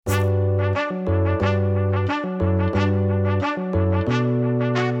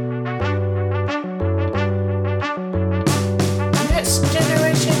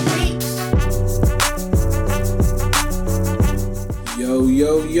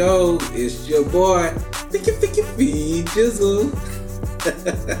go. It's your boy, Ficky Jizzle.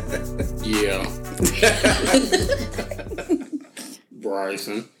 Yeah.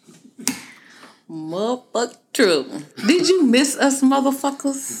 Bryson. Motherfuck true. Did you miss us,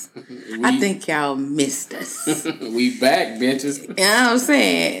 motherfuckers? I think y'all missed us. We back, bitches. You know what I'm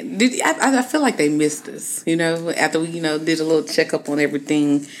saying? I feel like they missed us, after we, did a little checkup on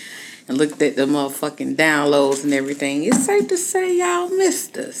everything and looked at the motherfucking downloads and everything. It's safe to say y'all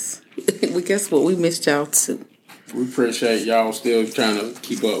missed us. Well, guess what? We missed y'all too. We appreciate y'all still trying to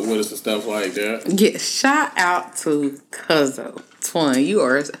keep up with us and stuff like that. Yeah, shout out to Cuzzo. Twin, you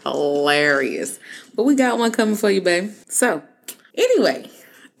are hilarious. But we got one coming for you, babe. So, anyway,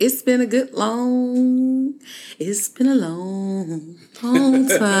 it's been a long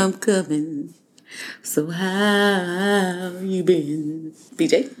time coming. So how you been,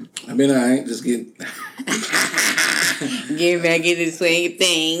 BJ? I've been alright, just getting back into the swing of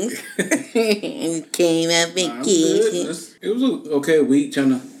things. Came out vacation. It was an okay week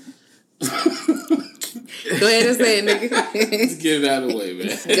trying to. Go ahead and say it, nigga. Let's get it out of the way,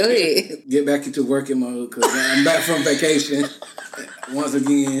 man. Go ahead. Get back into working mode because I'm back from vacation once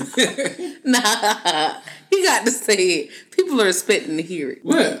again. Nah, you got to say it. People are expecting to hear it.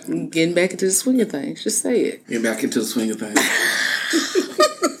 What? Getting back into the swing of things. Just say it. Get back into the swing of things.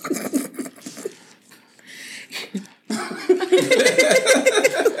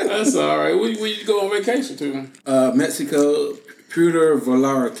 That's all right. Where you go on vacation to? Mexico, Puerto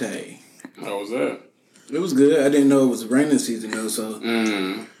Vallarta. How was that? It was good. I didn't know it was raining season though, so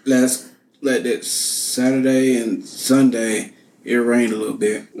that Saturday and Sunday it rained a little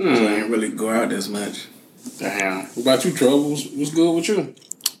bit. So I didn't really go out as much. Damn. What about you, Troubles? What's good with you?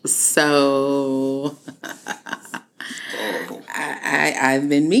 So I've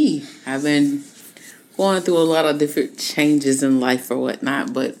been me. I've been going through a lot of different changes in life or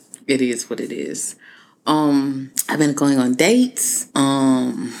whatnot, but it is what it is. I've been going on dates.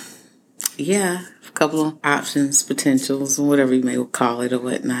 Yeah, a couple of options, potentials, whatever you may call it or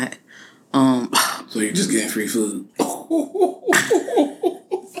whatnot. So you're just getting free food.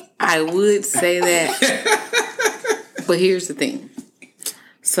 I would say that, but here's the thing.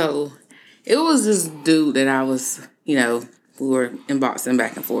 So it was this dude that I was, we were inboxing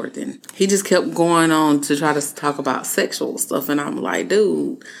back and forth, and he just kept going on to try to talk about sexual stuff, and I'm like,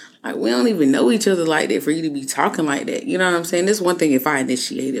 dude, like, we don't even know each other like that for you to be talking like that. You know what I'm saying? This one thing if I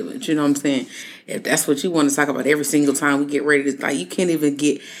initiate it, but you know what I'm saying? If that's what you want to talk about every single time we get ready to, like, you can't even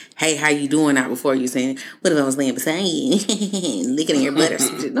get, hey, how you doing out before you saying, what if I was laying beside you, licking in your butt or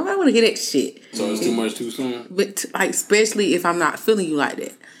some shit? Nobody want to hear that shit. So it's too much too soon? But, like, especially if I'm not feeling you like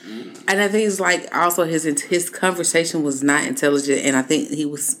that. And I think it's like also his conversation was not intelligent, and I think he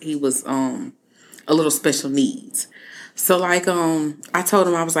was a little special needs. So like I told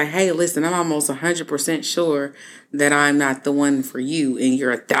him, I was like, hey, listen, I'm almost 100% sure that I'm not the one for you, and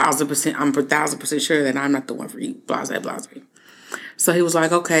you're 1,000% sure that I'm not the one for you. Blase, blase. So he was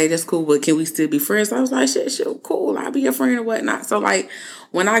like, okay, that's cool, but can we still be friends? I was like, shit, cool. I'll be your friend or whatnot. So like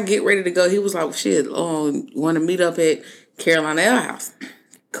when I get ready to go, he was like, shit, want to meet up at Carolina Ale House?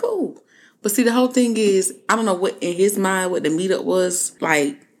 Cool. But see, the whole thing is, I don't know what in his mind, what the meetup was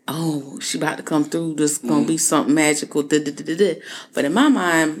like. Oh, she about to come through. This gonna be something magical. But in my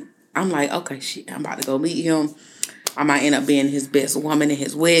mind, I'm like, okay, shit, I'm about to go meet him. I might end up being his best woman in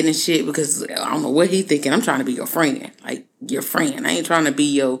his wedding and shit because I don't know what he thinking. I'm trying to be your friend, like your friend. I ain't trying to be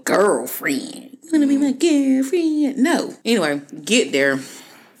your girlfriend. You wanna be my girlfriend? No. Anyway, get there.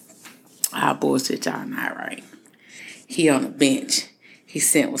 Bullshit, y'all not right. He on the bench. He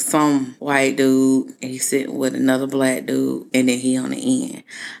sent with some white dude, and he sent with another black dude, and then he on the end.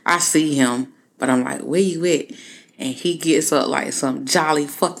 I see him, but I'm like, where you at? And he gets up like some jolly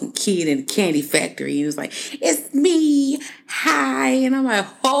fucking kid in the candy factory. And he's like, it's me. Hi. And I'm like,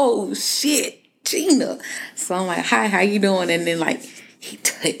 oh, shit, Gina. So I'm like, hi, how you doing? And then, like, he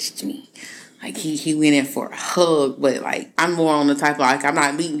touched me. Like, he went in for a hug, but, like, I'm more on the type of, like, I'm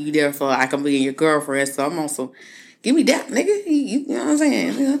not meeting you there for, like, I'm being your girlfriend. So I'm also... Give me dap, nigga. You know what I'm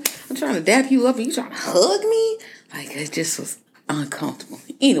saying? I'm trying to dap you up and you trying to hug me? Like, it just was uncomfortable.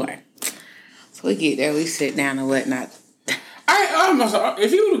 Anyway, so we get there, we sit down and whatnot.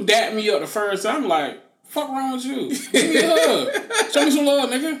 If you would have dapped me up the first time, I'm like, fuck wrong with you? Give me a hug. Show me some love,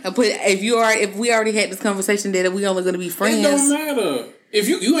 nigga. But if we already had this conversation that we only going to be friends. It don't matter. If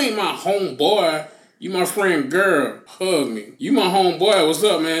you ain't my homeboy, You my friend girl, hug me. You my homeboy, what's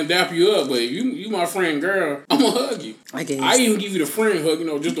up, man? Dap you up, but if you my friend girl, I'm gonna hug you. I guess. I even give you the friend hug,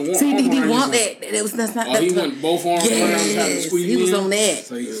 just the one. See, arm he around want you. that. That's not. He went both arms around and tried to squeeze he was in. on that.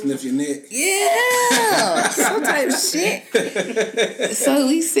 So you can sniff your neck. Yeah, some type of shit. So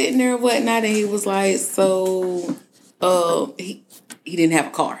he's sitting there and whatnot, and he was like, so, he didn't have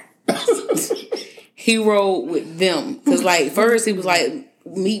a car. He rode with them because, like, first he was like,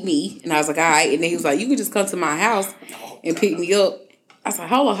 meet me, and I was like, all right, and then he was like, you can just come to my house and pick me up. I was like,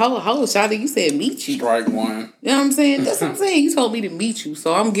 hold on, Shawty, you said meet you. Strike one. You know what I'm saying? That's what I'm saying. You told me to meet you,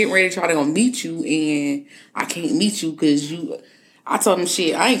 so I'm getting ready to try to go meet you, and I can't meet you because I told him,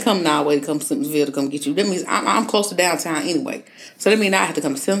 shit, I ain't coming our way to come to Simpsonville to come get you. That means I'm close to downtown anyway. So that means I have to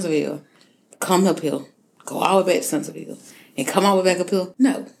come to Simpsonville, come uphill, go all the way back to Simpsonville, and come all the way back uphill.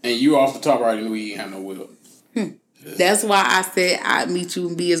 No. And you off the top already knew you ain't had no whip. That's why I said I'd meet you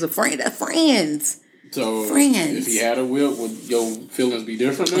and be as a friend. That's friends. So Friends. if he had a whip, would your feelings be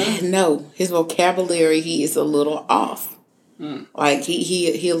different then? No. His vocabulary, he is a little off. Like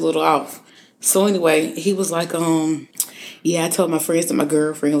he a little off. So anyway, he was like, yeah, I told my friends that my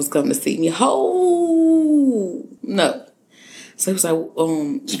girlfriend was coming to see me. No. So he was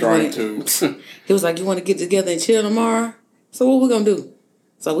like, Strike two. He was like, you want to get together and chill tomorrow? So what we gonna do?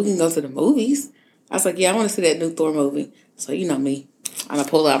 So we can go to the movies. I was like, yeah, I want to see that new Thor movie. So you know me. And I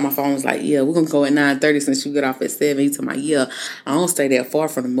pulled out my phone and was like, yeah, we're going to go at 9:30 since you get off at 7. He told me, yeah, I don't stay that far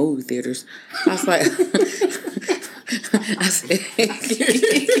from the movie theaters. I was like, I said,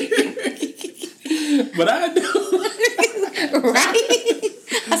 but I do. right?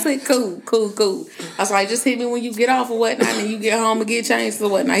 I said, cool. I was like, just hit me when you get off or whatnot and you get home and get changed or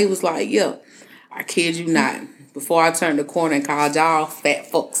whatnot. He was like, yeah, I kid you not. Before I turned the corner and called y'all fat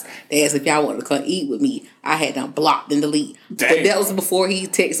folks, they asked if y'all wanted to come eat with me. I had them blocked and delete. Damn. But that was before he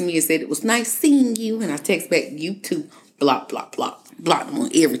texted me and said, it was nice seeing you. And I text back, you too. Block. Blocked him on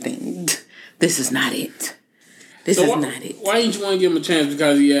everything. This is not it. This is not it. Why didn't you want to give him a chance?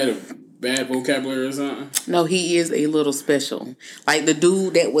 Because he had a bad vocabulary or something? No, he is a little special. Like the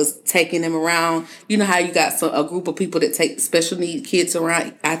dude that was taking him around. You know how you got a group of people that take special need kids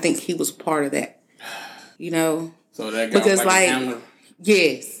around? I think he was part of that. You know? So that guy because, was like a handler?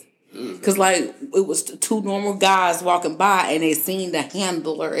 Yes. Because, like, it was two normal guys walking by and they seen the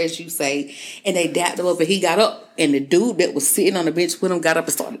handler, as you say, and they dapped him up and he got up. And the dude that was sitting on the bench with him got up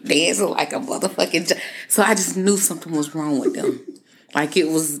and started dancing like a motherfucking... So I just knew something was wrong with them. Like,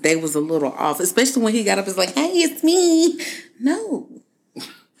 they was a little off. Especially when he got up and was like, hey, it's me. No.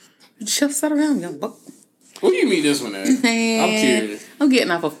 Just sit around, young buck. Who you meet this one at? Man, I'm curious. I'm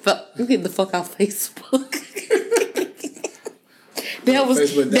getting the fuck off Facebook. That was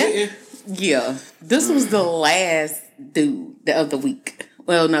Facebook dating? yeah. This was the last dude of the week.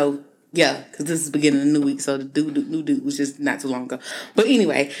 Well, no, yeah, because this is the beginning of the new week, so the new dude was just not too long ago. But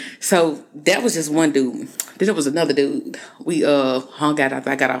anyway, so that was just one dude. Then there was another dude. We hung out after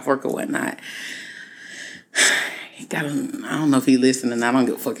I got off work or whatnot. I don't know if he listening. I don't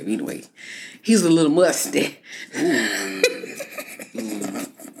give a fuck if anyway. He's a little musty.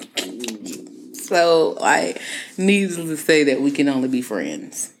 So, like, needless to say that we can only be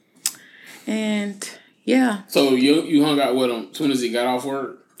friends. And, yeah. So, you hung out with him as soon as he got off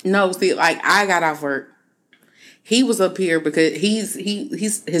work? No, see, like, I got off work. He was up here because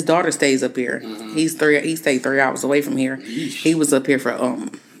his daughter stays up here. Mm-hmm. He stayed 3 hours away from here. Yeesh. He was up here for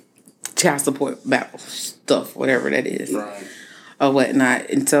child support battle stuff, whatever that is. Right. Or whatnot.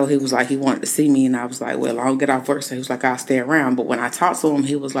 And so he was like, he wanted to see me, and I was like, well, I'll get off work. So he was like, I'll stay around. But when I talked to him,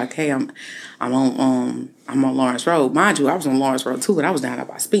 he was like, hey, I'm on Lawrence Road. Mind you, I was on Lawrence Road too, but I was down there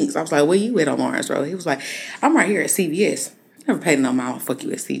by Spinks. I was like, where you at on Lawrence Road? He was like, I'm right here at CVS. Never paid no mind, I'll fuck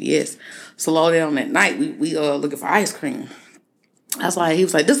you at CVS. So low down that night, we looking for ice cream. I was like, he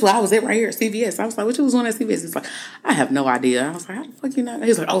was like, this is where I was at right here at CVS. I was like, what you was on at CVS? He's like, I have no idea. I was like, how the fuck you know? He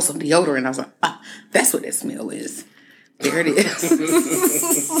was like, oh, some deodorant. I was like, that's what that smell is. There it is.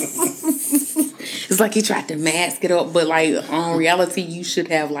 It's like he tried to mask it up, but like on reality, you should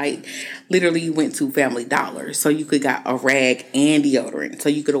have like literally you went to Family Dollar, so you could got a rag and deodorant, so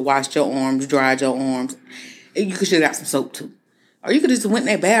you could have washed your arms, dried your arms, and you could have got some soap too. Or you could just went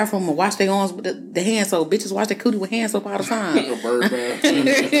in that bathroom and washed their arms with the hand soap. Bitches wash their cootie with hand soap all the time. A bird bath.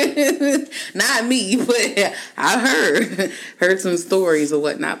 Not me, but I heard some stories or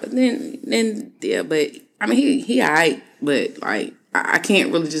whatnot. But then yeah, but I mean he alright, but like I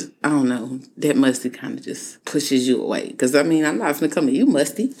can't really just, I don't know, that musty kind of just pushes you away. Because I mean I'm not gonna come to you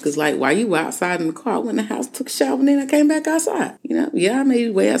musty. Because like while you were outside in the car, I went in the house, took a shower, and then I came back outside. You know, yeah, I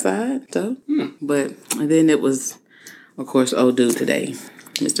made way outside. So, but and then it was. Of course, old dude today.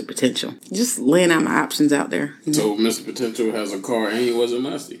 Mr. Potential. Just laying out my options out there. So Mr. Potential has a car and he wasn't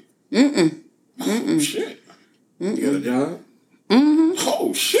musty. Oh, shit. You got a job?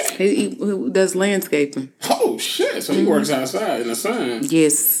 Oh shit. He does landscaping. Oh shit. So he works outside in the sun.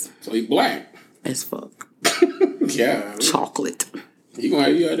 Yes. So he black. As fuck. Yeah. Chocolate. He gonna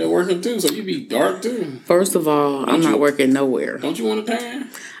have you out there working too, so you be dark too. First of all, I'm not working nowhere. Don't you want a tan?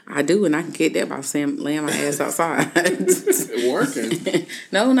 I do, and I can get that by laying my ass outside. Working?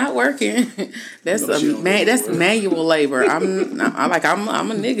 No, not working. That's that's manual labor. I'm a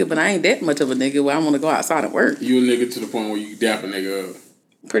nigga, but I ain't that much of a nigga where I want to go outside and work. You a nigga to the point where you dap a nigga up.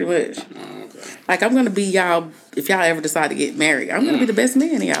 Pretty much. Oh, okay. Like, I'm gonna be y'all if y'all ever decide to get married. I'm gonna be the best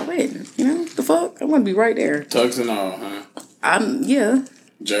man in y'all wedding. You know the fuck? I'm gonna be right there. Tux and all, huh? Yeah.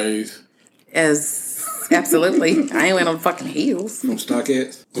 J's. Absolutely. I ain't wearing no fucking heels. From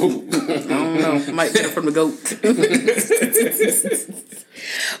StockX? I don't know. Might get it from the goat.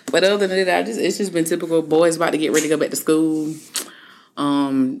 But other than that, it's just been typical. Boys about to get ready to go back to school.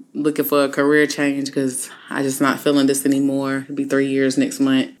 Looking for a career change because I just not feeling this anymore. It'll be 3 years next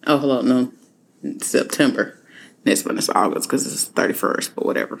month. Oh, hold on, no. September. Next month is August because it's 31st, but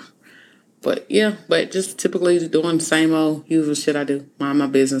whatever. But yeah, just typically doing the same old usual shit I do. Mind my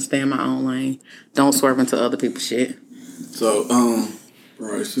business, stay in my own lane. Don't swerve into other people's shit. So,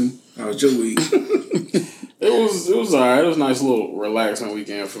 Bryson, how was your week? It was alright. It was a nice little relaxing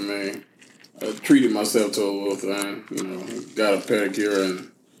weekend for me. I treated myself to a little thing. You know, got a pedicure and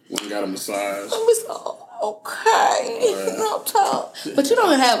went and got a massage. Okay. But you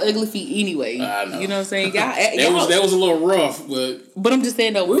don't have ugly feet anyway. I know. You know what I'm saying? That was a little rough, but I'm just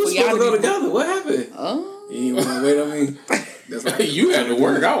saying though, We were supposed to go together. What happened? Oh. You ain't want to wait on me? That's like, you had to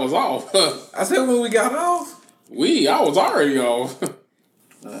work. I was off. I said when we got off. I was already off.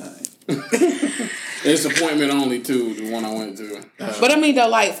 It's appointment only too, the one I went to. But I mean though,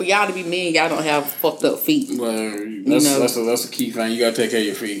 like for y'all to be men, y'all don't have fucked up feet. Well, that's a key thing. You gotta take care of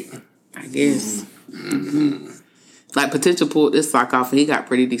your feet. I guess. Mm-hmm. Like Potential pulled this sock off and he got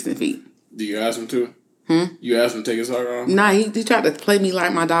pretty decent feet. Do you ask him to? You asked him to take his sock off? Nah, he tried to play me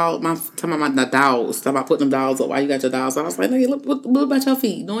like my dog. Talking about my dogs. Talking about putting them dogs up while you got your dogs. So I was like, nigga, look about your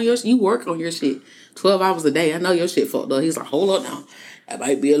feet. You work on your shit 12 hours a day. I know your shit fucked up. He's like, hold up now. I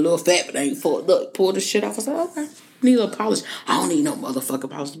might be a little fat, but I ain't fucked up. Pull the shit off. I was like, okay. Need a little polish. I don't need no motherfucking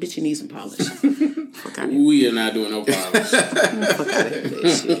polish. Bitch, you need some polish. Fuck out of here. We are not doing no polish. Fuck out of here with that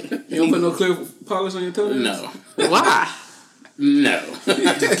shit. You don't put no clear polish on your toes? No. Why? No.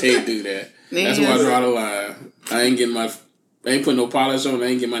 Can't do that. That's why I draw the line. I ain't putting no polish on. I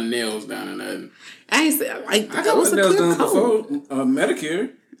ain't getting my nails done or nothing. I ain't say like I got my nails done before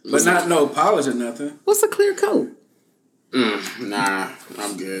Medicare, but not no polish or nothing. What's a clear coat? Nah,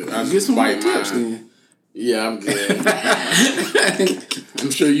 I'm good. I Get some bite more tips mine. then. Yeah, I'm good.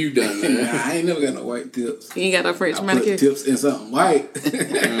 I'm sure you done that. Nah, I ain't never got no white tips. You ain't got no French I manicure? put tips in something white.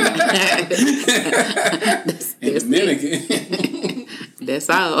 And Dominican. That's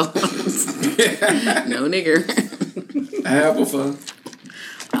all. No nigger. I have before.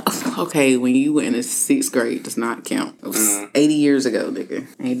 Okay, when you went in the 6th grade does not count. It was 80 years ago, nigga.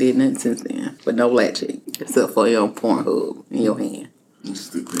 Ain't did nothing since then. But no black chick. Except for your Pornhub in your hand. You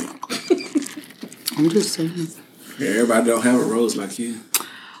stupid. I'm just saying. Yeah, everybody don't have a rose like you.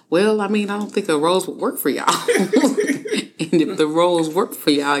 Well, I mean, I don't think a rose would work for y'all. And if the rose worked for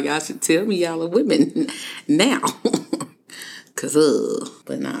y'all should tell me y'all are women now.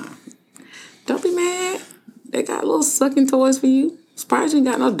 But nah. Don't be mad. They got little sucking toys for you. Surprised you ain't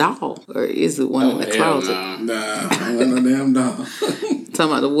got no doll. Or is it one in the closet? Nah, I want no damn doll.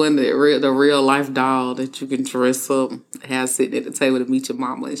 Talking about the one the real life doll that you can dress up, have sitting at the table to meet your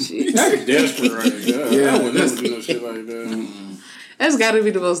mama and shit. That's desperate right there. Yeah. I would never do no shit like that. That's gotta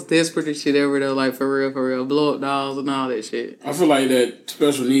be the most desperate shit ever though, like for real. Blow up dolls and all that shit. I feel like that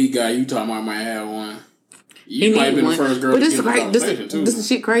special need guy you talking about might have one. You might have been the first girl to get in the conversation too. This is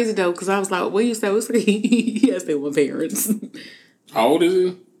shit crazy though, because I was like, what you say? He has their one parents. How old is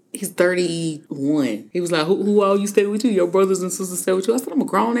he? He's 31. He was like, who all you stay with you? Your brothers and sisters stay with you? I said, I'm a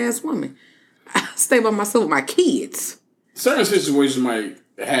grown-ass woman. I stay by myself with my kids. Certain situations might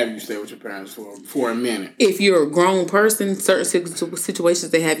have you stay with your parents for a minute. If you're a grown person, certain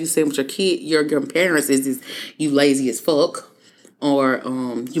situations they have you stay with your kid, your parents is you lazy as fuck. Or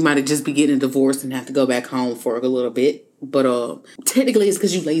you might have just be getting a divorce and have to go back home for a little bit. But technically it's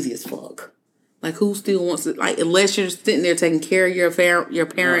because you lazy as fuck. Like, who still wants to, like, unless you're sitting there taking care of your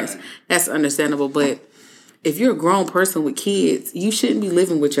parents, right. That's understandable. But if you're a grown person with kids, you shouldn't be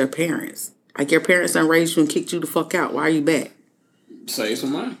living with your parents. Like, your parents done raised you and kicked you the fuck out. Why are you back? Save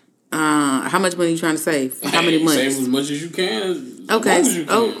some money. How much money you trying to save? How many months? Save as much as you can. Okay. As you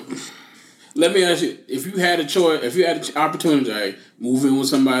can. Let me ask you: if you had a choice, if you had an opportunity to move in with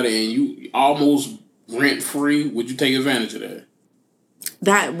somebody and you almost rent free, would you take advantage of that?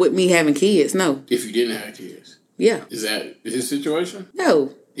 Not with me having kids, no. If you didn't have kids, yeah. Is that his situation?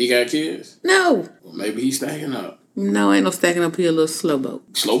 No. He got kids? No. Well, maybe he's stacking up. No, ain't no stacking up here, a little slow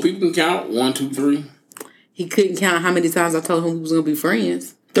boat. Slow people can count 1, 2, 3. He couldn't count how many times I told him we was gonna be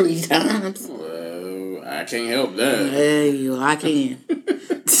friends. 3 times. Well, I can't help that. Hey, well, I can.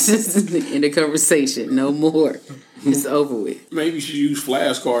 In the conversation, no more. It's over with. Maybe you should use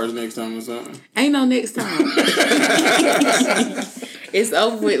flashcards next time or something. Ain't no next time. It's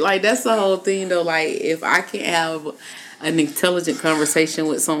over with. Like, that's the whole thing, though. Like, if I can't have an intelligent conversation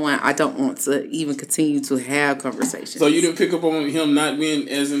with someone, I don't want to even continue to have conversations. So you didn't pick up on him not being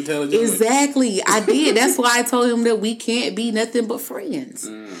as intelligent? Exactly. I did. That's why I told him that we can't be nothing but friends.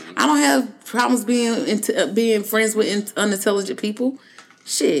 I don't have problems being friends with unintelligent people.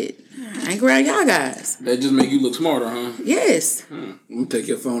 Shit. I ain't around y'all guys. That just make you look smarter, huh? Yes. I'm going to take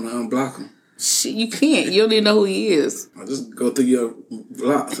your phone and unblock him. Shit, you can't. You don't even know who he is. I'll just go through your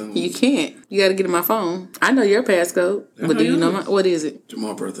blocks. And You can't. You got to get in my phone. I know your passcode. But do you know what is it?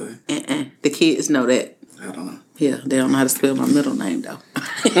 Jamal birthday. The kids know that. I don't know. Yeah, they don't know how to spell my middle name, though.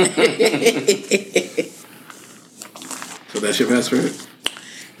 So that's your password?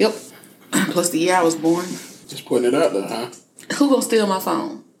 Yep. Plus the year I was born. Just putting it out there, huh? Who gonna steal my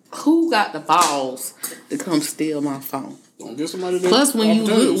phone? Who got the balls to come steal my phone? Don't get somebody that. Plus, when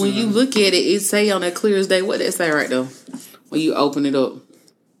you look at it, it say on that clear as day. What that say right there? When you open it up,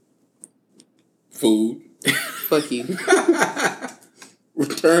 food. Fuck you.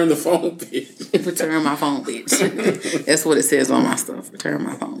 Return the phone, bitch. Return my phone, bitch. That's what it says on my stuff. Return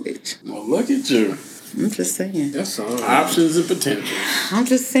my phone, bitch. Well, look at you. I'm just saying. That's all. Options and potentials. I'm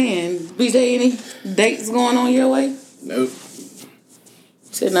just saying. BJ, any dates going on your way? Nope.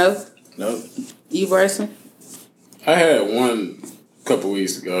 Said no. Nope. You, Bryson? I had one a couple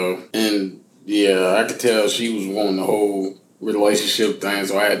weeks ago, and yeah, I could tell she was wanting the whole relationship thing,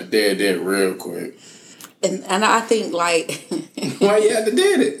 so I had to dead that real quick. And I think, like... Why you had to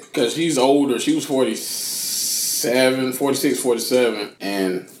dead it? Because she's older. She was 46, 47,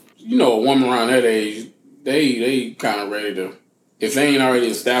 and you know, a woman around that age, they kind of ready to, if they ain't already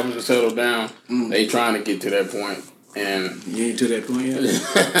established and settled down, they trying to get to that point. And you ain't to that point yet?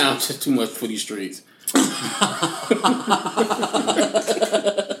 I'm just too much for these streets.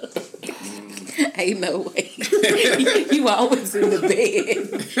 Ain't no way. You always in the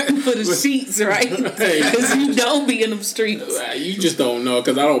bed for the sheets, right? Because you don't be in them streets. You just don't know,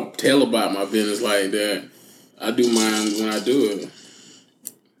 because I don't tell about my business like that. I do mine when I do it.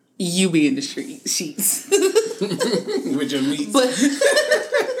 You be in the street sheets. With your meat. But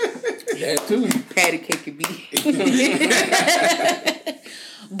that too. Patty cake and be.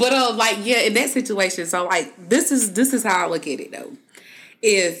 But like, yeah, in that situation, so like this is how I look at it though.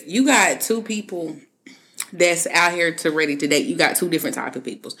 If you got two people that's out here ready to date, you got two different type of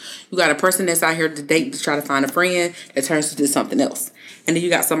people. You got a person that's out here to date to try to find a friend that turns into something else. And then you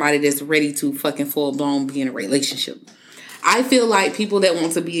got somebody that's ready to fucking full blown be in a relationship. I feel like people that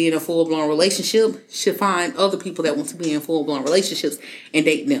want to be in a full blown relationship should find other people that want to be in full blown relationships and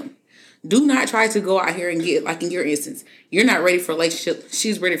date them. Do not try to go out here and get, like in your instance, you're not ready for a relationship.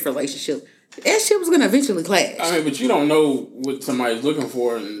 She's ready for a relationship. That shit was going to eventually clash. I mean, but you don't know what somebody's looking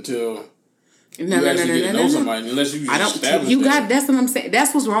for until you actually get to know somebody, unless you establish that. That's what I'm saying.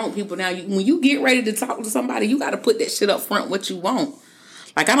 That's what's wrong with people now. When you get ready to talk to somebody, you got to put that shit up front what you want.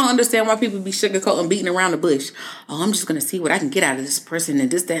 Like, I don't understand why people be sugarcoating, beating around the bush. Oh, I'm just going to see what I can get out of this person and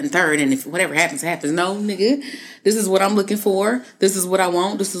this, that, and third. And if whatever happens, happens. No, nigga. This is what I'm looking for. This is what I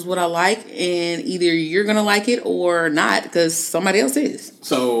want. This is what I like. And either you're going to like it or not because somebody else is.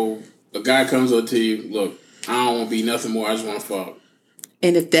 So, a guy comes up to you, look, I don't want to be nothing more. I just want to fuck.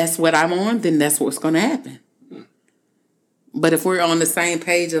 And if that's what I'm on, then that's what's going to happen. But if we're on the same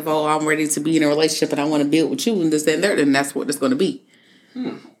page of, oh, I'm ready to be in a relationship and I want to build with you and this, that, and third, then that's what it's going to be.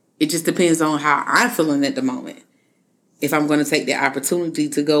 It just depends on how I'm feeling at the moment. If I'm going to take the opportunity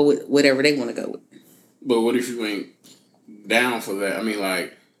to go with whatever they want to go with. But what if you ain't down for that? I mean,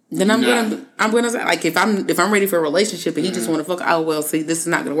 like, then I'm gonna say, like, if I'm ready for a relationship and he just want to fuck, oh well, see, this is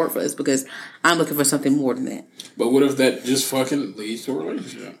not going to work for us because I'm looking for something more than that. But what if that just fucking leads to a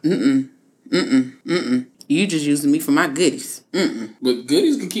relationship? You just using me for my goodies. But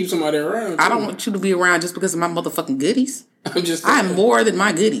goodies can keep somebody around. I don't want you to be around just because of my motherfucking goodies. I'm just saying. I'm more than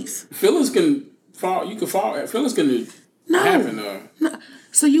my goodies. Feelings can fall. You can fall. Feelings can happen. No.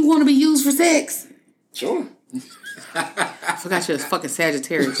 So you want to be used for sex? Sure. I forgot you was fucking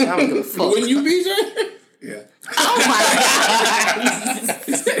Sagittarius. I don't give a fuck. When you BJ? Yeah. Oh my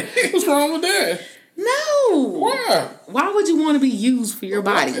god! What's wrong with that? No. Why? Why would you want to be used for your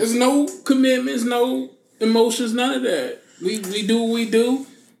body? There's no commitments, no emotions, none of that. We do what we do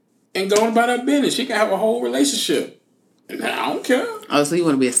and go about our business. She can have a whole relationship. And I don't care. Oh, so you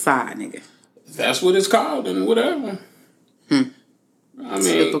want to be a side nigga? That's what it's called and whatever. I mean,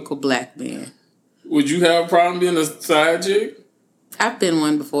 Typical black man. would you have a problem being a side chick? I've been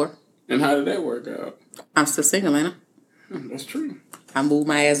one before. And how did that work out? I'm still single, ain't I? That's true. I moved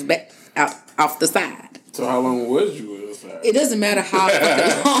my ass back out off the side. So how long was you with a side? It doesn't matter how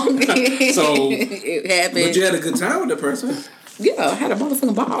fucking long So- it happened. But you had a good time with the person. Yeah, I had a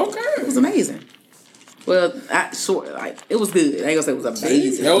motherfucking ball. Okay. It was amazing. Well, it was good. I ain't gonna say it was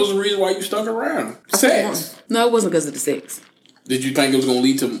amazing. That was the reason why you stuck around. Sex. No, it wasn't because of the sex. Did you think it was going to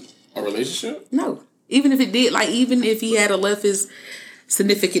lead to a relationship? No. Even if it did, even if he had left his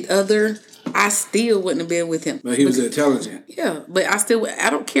significant other, I still wouldn't have been with him. But he was intelligent. Yeah, but I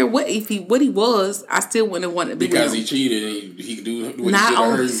don't care what he was, I still wouldn't have wanted to be with him. Because he cheated and he could do what he did Not to her.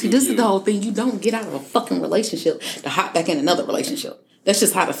 only, see, this is the whole thing. You don't get out of a fucking relationship to hop back in another relationship. That's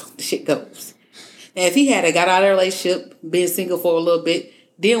just how the shit goes. Now, if he had got out of a relationship, been single for a little bit,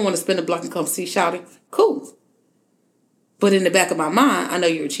 didn't want to spend the block and come see shouting, cool. But in the back of my mind, I know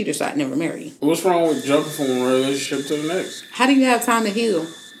you're a cheater, so I'd never marry you. What's wrong with jumping from one relationship to the next? How do you have time to heal?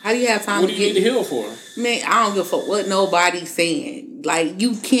 How do you have time What to do you get... need to heal for? Man, I don't give a fuck what nobody's saying. Like,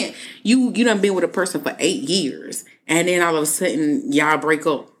 you can't... You done been with a person for 8 years, and then all of a sudden, y'all break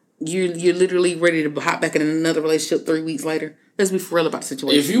up. You're literally ready to hop back in another relationship 3 weeks later. Let's be for real about the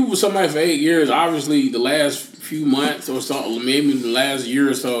situation. If you were somebody for 8 years, obviously the last few months or something, maybe the last year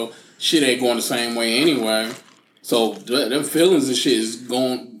or so, shit ain't going the same way anyway. So them feelings and shit is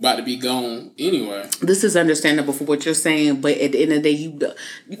about to be gone anyway. This is understandable for what you're saying, but at the end of the day,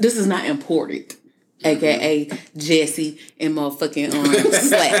 this is not important. AKA Jesse and motherfucking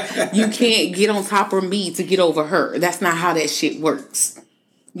Slack. You can't get on top of me to get over her. That's not how that shit works.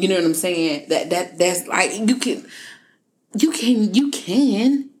 You know what I'm saying? That's like you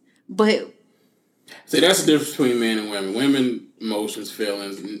can, but See, that's the difference between men and women. Women, emotions,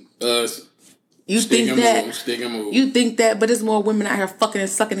 feelings, and us. You stick think and that move, stick and move. You think that, but there's more women out here fucking and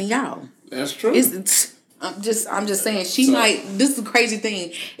sucking than y'all. That's true. I'm just saying she might. This is a crazy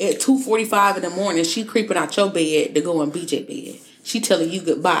thing. At 2:45 in the morning, she creeping out your bed to go in BJ bed. She telling you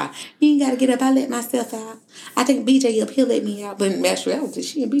goodbye. You ain't gotta get up. I let myself out. I think BJ up. He'll let me out. But in actuality,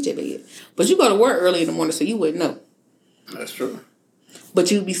 she in BJ bed. But you go to work early in the morning, so you wouldn't know. That's true. But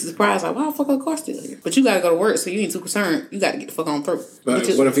you'd be surprised, like, why the fuck her car still here? But you gotta go to work, so you ain't too concerned. You gotta get the fuck on through. But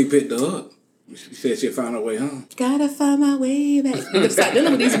what if he picked her up? She said she'd find her way home. Gotta find my way back. It's like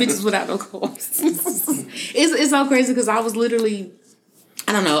dealing with these bitches without no cars. It's so crazy because I was literally,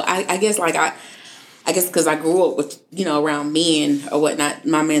 I don't know. I guess because I grew up with around men or whatnot.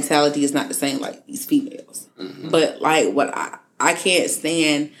 My mentality is not the same like these females. Mm-hmm. But like what I can't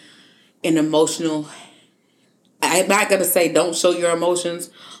stand an emotional. I'm not gonna say don't show your emotions,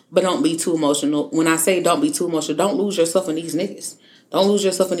 but don't be too emotional. When I say don't be too emotional, don't lose yourself in these niggas. Don't lose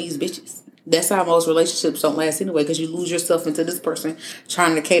yourself in these bitches. That's how most relationships don't last anyway, because you lose yourself into this person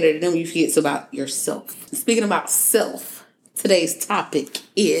trying to cater to them. You forget about yourself. Speaking about self, today's topic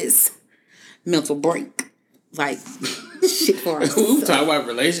is mental break. Like, shit for ourselves. We talk about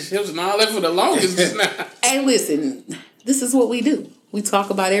relationships and all that for the longest just now. Hey, listen, this is what we do. We talk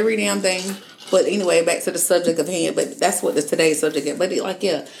about every damn thing. But anyway, back to the subject of hand. But that's what today's subject is. But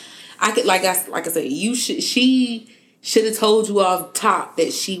I said, she should have told you off top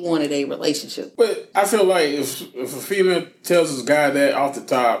that she wanted a relationship. But I feel like if a female tells this guy that off the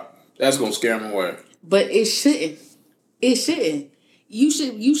top, that's gonna scare him away. But it shouldn't. It shouldn't. You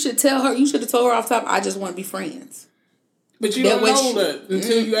should tell her. You should have told her off top. I just want to be friends. But you don't know that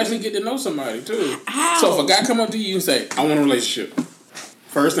until you actually get to know somebody too. How? So if a guy come up to you and say, "I want a relationship,"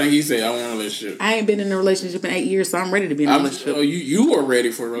 first thing he say, "I want a relationship." I ain't been in a relationship in 8 years, so I'm ready to be in a relationship. You are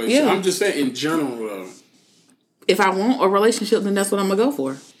ready for a relationship. Yeah. I'm just saying in general though. If I want a relationship, then that's what I'm gonna go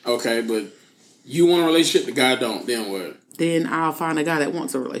for. Okay, but you want a relationship, the guy don't. Then what? Then I'll find a guy that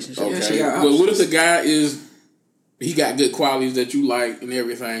wants a relationship. Okay, but what if the guy he got good qualities that you like and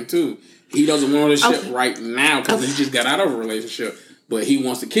everything too? He doesn't want a relationship right now because he just got out of a relationship, but he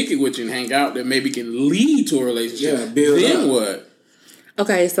wants to kick it with you and hang out that maybe can lead to a relationship. Yeah, build then up. What?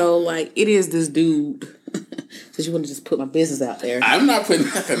 Okay, so like it is this dude. Because you want to just put my business out there. I'm not putting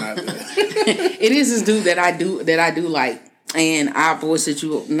nothing out there. It is this dude that I do like, and I bullshit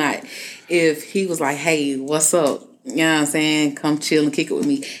you not. If he was like, "Hey, what's up?" You know what I'm saying? Come chill and kick it with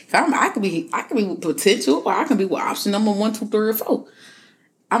me. I could be with potential, or I can be with option number 1, 2, 3, or 4.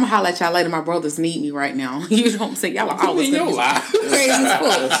 I'm gonna holler at y'all later. My brothers need me right now. You know what I'm saying? Y'all are always gonna be crazy as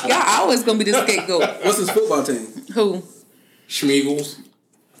fuck. Y'all always gonna be the scapegoat. What's his football team? Who? Schmeagles.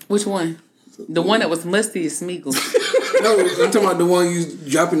 Which one? The one that was musty is Smeagol. No, I'm talking about the one you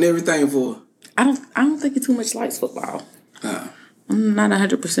dropping everything for. I don't think he too much likes football. I'm not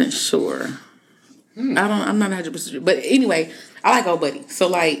 100% sure. I'm not 100% sure. But anyway, I like old buddy. So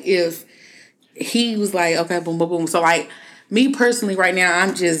like if he was like, okay, boom, boom, boom. So like me personally right now,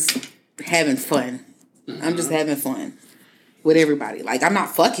 I'm just having fun. Mm-hmm. I'm just having fun with everybody. Like I'm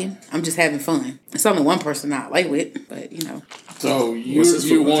not fucking. I'm just having fun. It's only one person I like with, but you know. So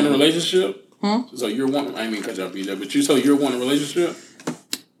you want a relationship? So you're wanting, I mean, cut you off either, but you're wanting a relationship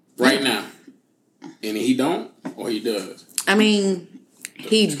right now, and he don't, or he does? I mean,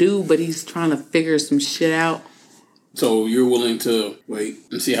 he do, but he's trying to figure some shit out. So you're willing to wait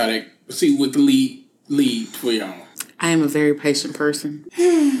and see what the lead for y'all? I am a very patient person,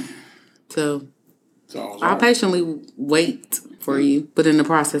 so I'll patiently wait for you, but in the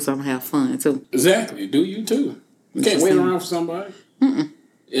process, I'm gonna have fun too. Exactly, do you too? You can't wait around for somebody. Mm-mm.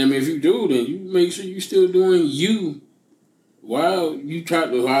 I mean, if you do, then you make sure you're still doing you while they try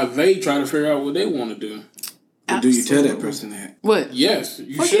to figure out what they want to do. Do you tell that person that? What? Yes,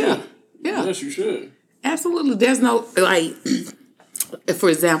 you should. Yeah. Yes, you should. Absolutely. There's no, like, for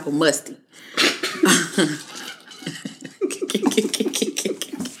example, Musty.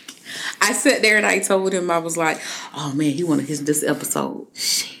 I sat there and I told him, I was like, oh man, he wanted this episode.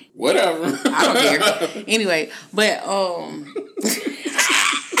 Shit. Whatever. I don't care. Anyway, but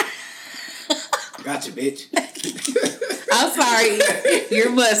Gotcha, bitch. I'm sorry. You're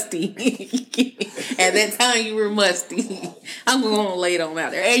musty. At that time, you were musty. I'm going to lay it on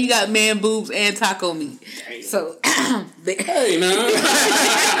out there. And you got man boobs and taco meat. So, hey, now.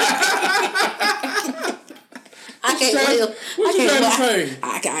 I can't lay on. What you trying to say?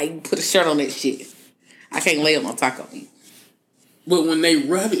 I can't put a shirt on that shit. I can't lay on no taco meat. But when they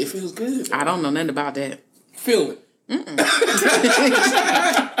rub it feels good. I don't know nothing about that. Feel it.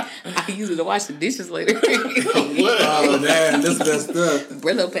 I use it to wash the dishes later. Oh, damn, this messed up.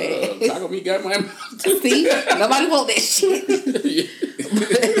 Brillo pad. Taco meat got my mouth. See? Nobody want that shit.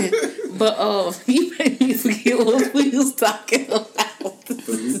 but you made me forget what we was talking about.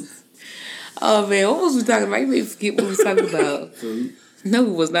 Oh, man, what was we talking about? You made me forget what we was talking about. Food. No,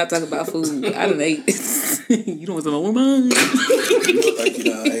 we was not talking about food. I done ate. You don't want to know mine. You look like you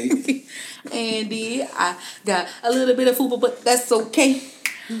done ate. And then I got a little bit of food, but that's okay.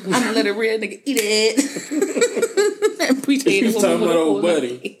 I'm gonna let a real nigga eat it. Appreciate it. Talking about old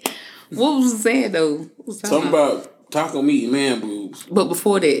buddy. What was I saying though? Something about taco meat and man boobs. But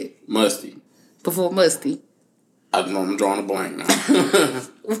before that, Musty. Before Musty. I don't know. I'm drawing a blank now.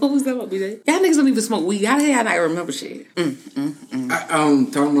 What was that about, BJ? Y'all niggas don't even smoke weed. How the hell I not remember shit? I'm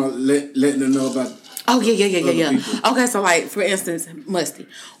talking about letting them know about. Oh yeah. Okay, so like for instance, Musty,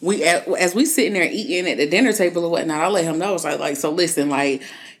 as we sitting there eating at the dinner table or whatnot, I let him know. I was like, so listen, like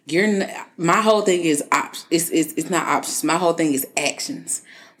my whole thing is it's not options. My whole thing is actions.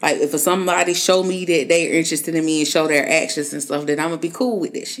 Like if somebody show me that they're interested in me and show their actions and stuff, then I'm gonna be cool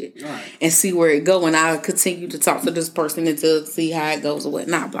with this shit and see where it go. And I'll continue to talk to this person until see how it goes or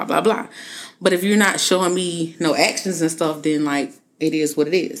whatnot. Blah blah blah. But if you're not showing me no actions and stuff, then like. It is what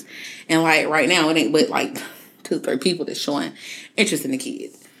it is. And like right now, it ain't but like 2-3 people that's showing interest in the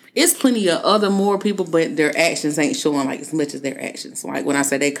kids. It's plenty of more people, but their actions ain't showing like as much as their actions. Like when I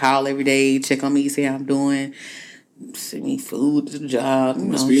say they call every day, check on me, see how I'm doing, send me food to the job.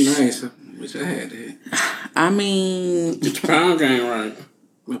 Must be nice. I wish I had that. I mean... Get your pound game right.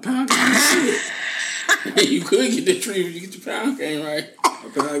 My pound game is You could get the tree if you get your pound game right. My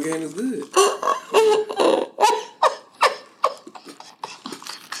pound game is good.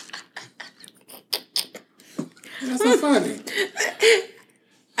 That's so funny.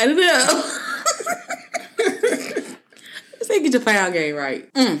 I don't know. Say get your pound game right.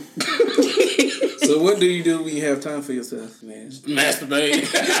 So what do you do when you have time for yourself, man? Masturbate.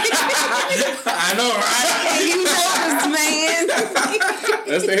 I know, right? You know this, man.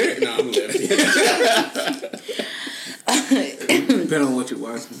 That's the hit. No, I'm laughing. Depending on what you're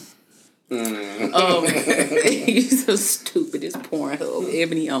watching. You're so stupid. It's Pornhub.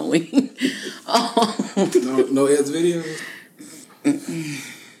 Ebony Owen. No X videos?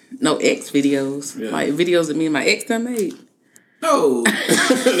 No X videos. Yeah. Like videos that me and my ex done made. No. No,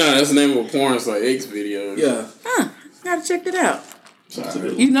 that's the name of a porn site, X videos. Yeah. Gotta check it out.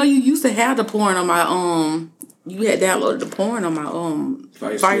 Sorry. You know, you used to have the porn on my you had downloaded the porn on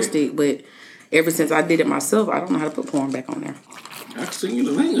my Fire Stick, but ever since I did it myself, I don't know how to put porn back on there. I can send you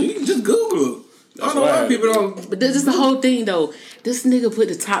the link. You can just Google it. I don't know why people don't. But this is the whole thing, though. This nigga put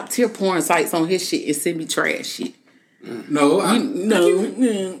the top tier porn sites on his shit and send me trash shit. No,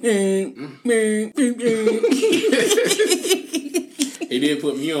 He did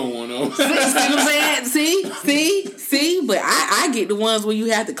put me on one though. See what I'm saying? See? But I get the ones where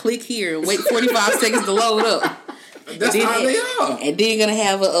you have to click here and wait 45 seconds to load up. That's how they are. And then gonna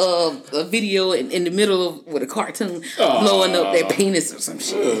have a video in the middle of with a cartoon blowing up their penis or some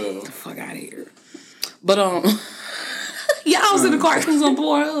shit. Get the fuck out of here. But y'all see the cartoons on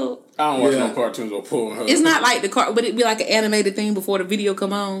Pornhub? I don't watch no cartoons on Pornhub. It's not like but it'd be like an animated thing before the video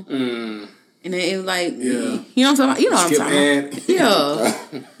come on. And then it was like, you know what I'm talking about? You know what I'm talking about. Yeah.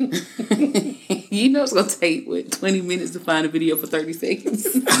 You know it's going to take, 20 minutes to find a video for 30 seconds.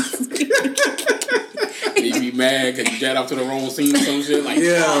 You be mad because you got off to the wrong scene or some shit. Like,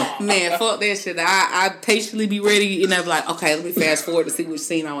 Man, fuck that shit. I patiently be ready and I'm like, okay, let me fast forward to see which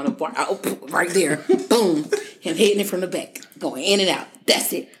scene I want to bar. Oh, right there. Boom. Him hitting it from the back. Going in and out.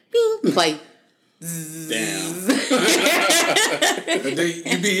 That's it. Play. Damn. But then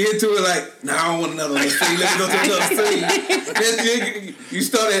you be into it like, nah, I don't want another scene. Let's go to another scene. Then you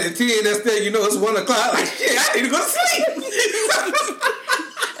start at 10, that's there, you know it's 1 o'clock. Like, shit, I need to go to sleep.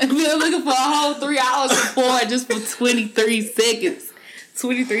 And we're looking for a whole 3 hours of porn just for 23 seconds.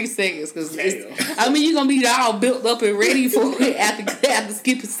 23 seconds, because I mean you're gonna be all built up and ready for it after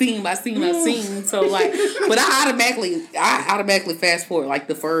skipping scene by scene by scene. So like, but I automatically fast forward like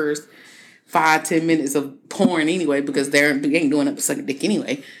the first 5-10 minutes of porn anyway, because they ain't doing it to suck a dick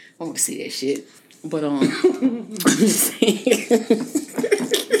anyway. I want to see that shit. But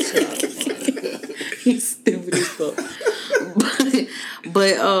he's stupid as fuck.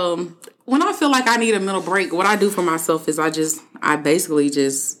 But when I feel like I need a mental break, what I do for myself is I basically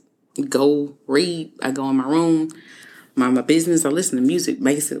just go read. I go in my room, mind my business. I listen to music,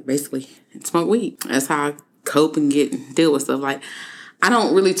 basically, and smoke weed. That's how I cope and deal with stuff. Like, I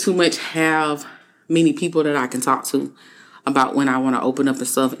don't really too much have many people that I can talk to about when I want to open up and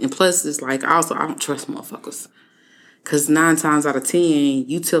stuff. And plus, it's like, I don't trust motherfuckers. Because 9 times out of 10,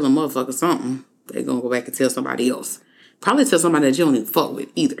 you tell a motherfucker something, they're going to go back and tell somebody else. Probably tell somebody that you don't even fuck with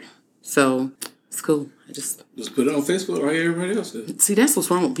either. So, it's cool. Just put it on Facebook like everybody else does. See, that's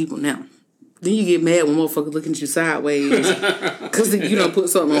what's wrong with people now. Then you get mad when motherfuckers looking at you sideways because you don't put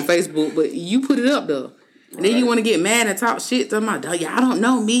something on Facebook, but you put it up, though. And then you want to get mad and talk shit to my dog. Y'all don't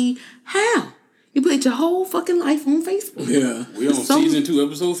know me. How? You put your whole fucking life on Facebook. Yeah. We on season 2,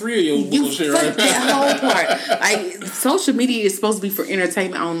 episode 3 of your bullshit right now. That whole part. Like, social media is supposed to be for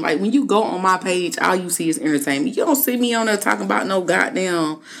entertainment. Like, when you go on my page, all you see is entertainment. You don't see me on there talking about no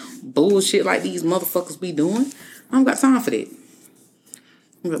goddamn bullshit like these motherfuckers be doing. I don't got time for that.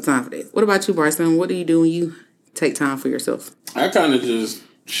 What about you, Bryson? What do you do when you take time for yourself? I kind of just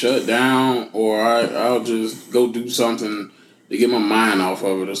shut down, or I'll just go do something to get my mind off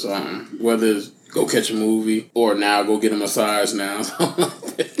of it or something. Whether it's go catch a movie or now go get a massage now.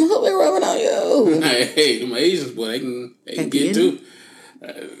 What we rubbing on you? Hey, them Asians, boy, they can get too.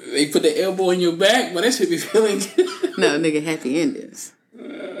 They put the elbow in your back, but that should be feeling good. No, nigga, happy endings.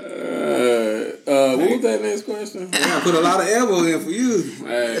 What was that next question? Yeah, I put a lot of elbow in for you.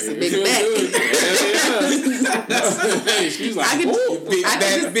 That's a big back. She's like, big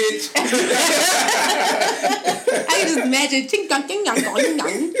back bitch. I can just imagine ching dong ding dong dong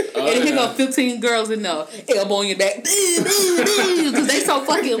dong. And here go 15 girls in there, elbow in your back, because they so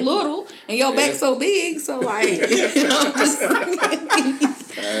fucking little and your back so big. So like,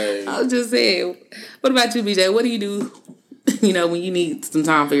 I'm just saying. What about you, BJ? What do you do? You know, when you need some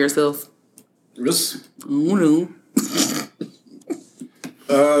time for yourself. Just,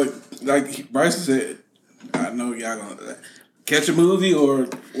 like Bryson said, I know y'all gonna catch a movie or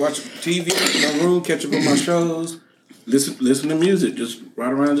watch TV in my room, catch up on my shows, listen to music, just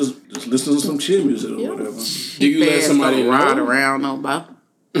ride around, just listen to some chill music or whatever. Do you let somebody ride around nobody?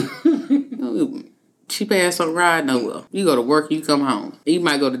 Cheap ass don't ride nowhere. You go to work, you come home. You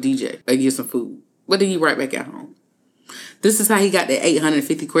might go to DJ or get some food. But then you right back at home. This is how he got that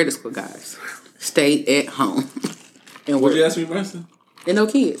 850 credit score, guys. Stay at home. And what did you ask me, Bryson? And no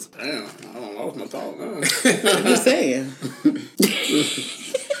kids. Damn, I don't lost my thought now. I'm just saying.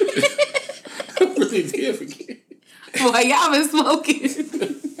 I really did forget. Boy, y'all been smoking.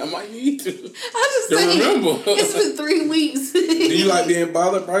 I might need to. I'm just saying. Remember. It's been 3 weeks. Do you like being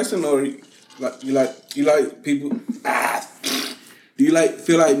bothered, Bryson, or you like people? Do you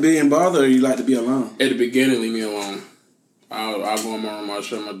feel like being bothered, or you like to be alone? At the beginning, leave me alone. I'll go in my room, I'll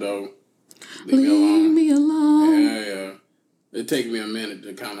shut my door. Leave me alone. Me alone. Yeah. It takes me a minute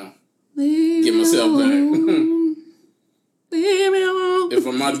to kind of get myself back. If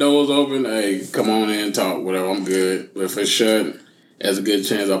my door's open, hey, come on in and talk, whatever, I'm good. But if it's shut, there's a good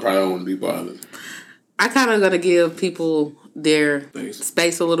chance I probably won't be bothered. I kind of gonna give people their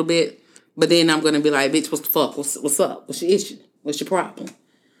space a little bit, but then I'm gonna be like, bitch, what's the fuck? What's up? What's your issue? What's your problem?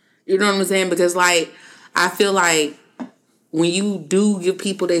 You know what I'm saying? Because like, I feel like when you do give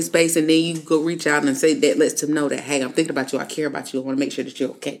people their space and then you go reach out and say that lets them know that, hey, I'm thinking about you, I care about you, I want to make sure that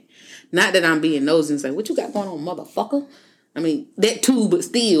you're okay. Not that I'm being nosy and say, what you got going on, motherfucker? I mean, that too, but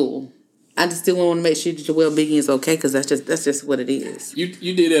still, I just still want to make sure that your well-being is okay because that's just what it is. You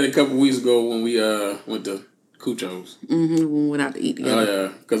did that a couple weeks ago when we went to Cucho's. Mm-hmm, when we went out to eat together. Oh, yeah.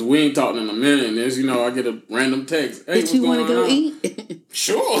 Because we ain't talking in a minute. And there's, I get a random text. Hey, did you want to go eat?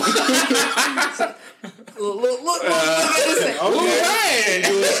 Sure. Look. Okay.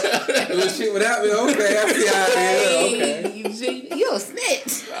 Doing shit without me. Okay, I see how it is. Okay. You're a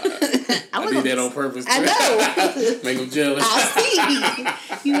snitch. I did that on purpose. I know. Make them jealous. I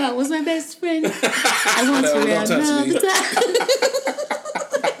see. You know, was my best friend. I want to around all the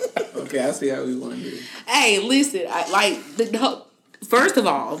time. Okay, I see how we want to do. Hey, listen. First of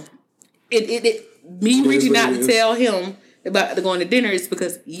all, me reaching out to tell him about going to dinner is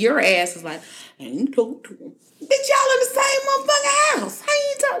because your ass is like, I ain't talk to him. Bitch, y'all in the same motherfucking house. How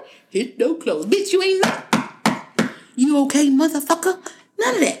you talk? Hit no clothes. Bitch, you ain't not. You okay, motherfucker?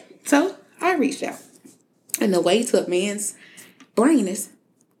 None of that. So I reached out. And the way to a man's brain is,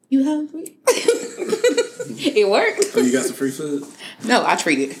 you hungry? It worked. So you got some free food? No, I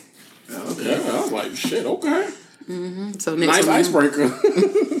treated. Oh, okay. Yeah, I was like, shit, okay. Mm-hmm. So next nice icebreaker.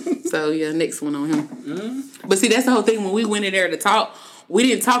 So yeah, next one on him. Mm-hmm. But see, that's the whole thing. When we went in there to talk, we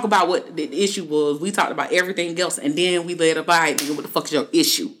didn't talk about what the issue was. We talked about everything else, and then we let it by. Nigga, what the fuck is your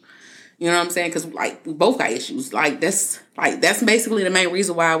issue? You know what I'm saying? Because like we both got issues. That's basically the main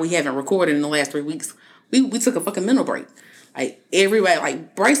reason why we haven't recorded in the last 3 weeks. We took a fucking mental break. Like everybody,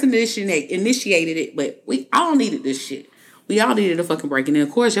 like Bryson initiated it, but we all needed this shit. We all needed a fucking break, and then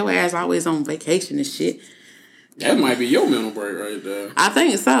of course your ass always on vacation and shit. That might be your mental break right there. I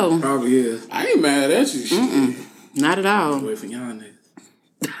think so. Probably is. I ain't mad at you. Shit. Not at all. Wait for y'all niggas.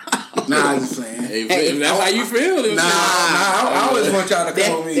 Nah, I'm just saying. If that's how you feel, I always want y'all to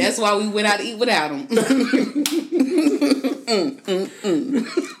come with me. That's why we went out to eat without him.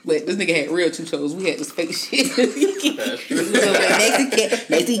 But this nigga had real Chuchos. We had this fake shit. That's true.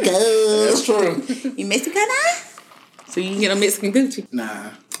 Mexico. That's true. You Mexican? So you can get a Mexican Gucci?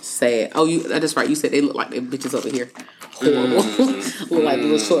 Nah. Sad. Oh, that's right. You said they look like them bitches over here. Horrible. Look like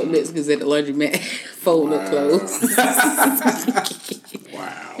little short Mexicans at the laundromat folding up clothes.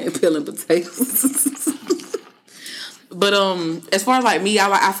 Wow. And peeling potatoes. But as far as like me,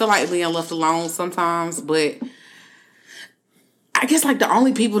 I feel like being left alone sometimes, but I guess like the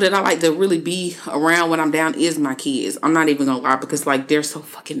only people that I like to really be around when I'm down is my kids. I'm not even gonna lie, because like they're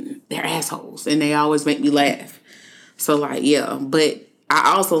assholes and they always make me laugh. So like, yeah, but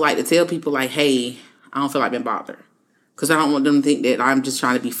I also like to tell people like, hey, I don't feel like being bothered. Because I don't want them to think that I'm just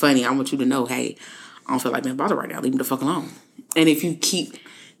trying to be funny. I want you to know, hey, I don't feel like being bothered right now. Leave me the fuck alone. And if you keep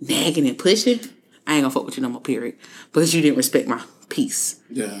nagging and pushing, I ain't gonna fuck with you no more, period. Because you didn't respect my peace.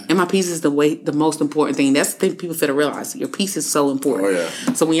 Yeah. And my peace is the most important thing. That's the thing people fail to realize. Your peace is so important. Oh, yeah.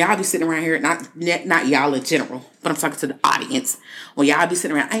 So when y'all be sitting around here, not y'all in general, but I'm talking to the audience. When y'all be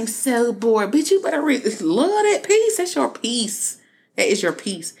sitting around, I'm so bored. Bitch, you better love that peace. That's your peace. That is your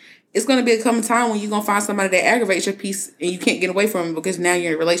peace. It's going to be a coming time when you're going to find somebody that aggravates your peace and you can't get away from it because now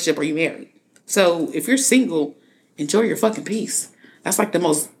you're in a relationship or you're married. So if you're single, enjoy your fucking peace. That's like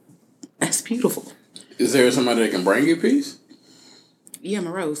that's beautiful. Is there somebody that can bring you peace? Yeah,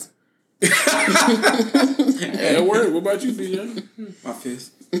 my Rose. Hey, that word. What about you, BJ? My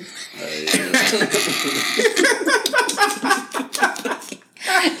fist.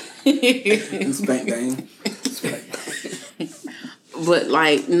 Spank game. But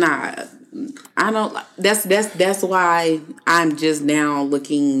like, nah, I don't. That's why I'm just now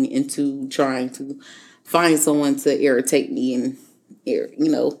looking into trying to find someone to irritate me and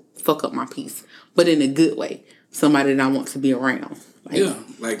fuck up my peace, but in a good way. Somebody that I want to be around. Like, yeah,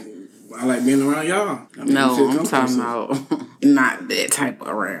 like I like being around y'all. No, I'm talking about not that type of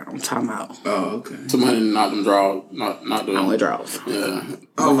around. I'm talking about. Oh, okay. Somebody knock them draws, not doing. I wear draws. Yeah.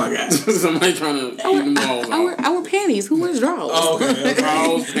 Oh my God. Somebody trying to keep them balls out. I wear panties. Who wears draws? Oh, okay.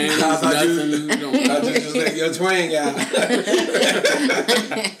 Draws, panties, I thought nothing. you just let your twang out.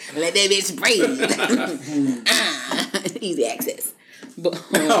 Let that bitch breathe. Easy access. But,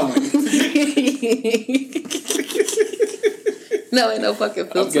 Oh my God. No, ain't no fucking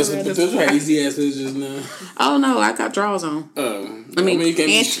filter. I'm guessing potential easy asses just now. Oh no, I got drawers on. Oh, I mean, you can't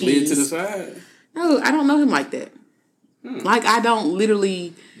be and slid to the cheese. side. No, I don't know him like that. Like, I don't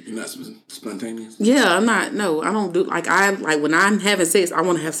literally... You're not spontaneous? Yeah, I'm not. No, I don't do... Like, when I'm having sex, I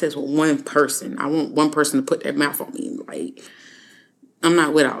want to have sex with one person. I want one person to put their mouth on me. Like, I'm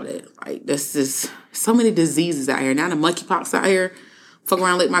not with all that. Like, that's just... So many diseases out here. Now the monkeypox out here. Fuck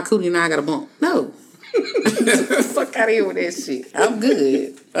around, lick my cootie, now I got a bump. No. Fuck out of here with that shit. I'm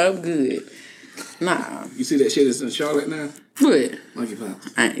good. Nah. You see that shit that's in Charlotte now? What?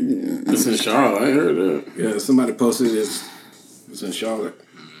 Monkeypox. It's in Charlotte. I ain't heard that. Yeah, somebody posted it's in Charlotte.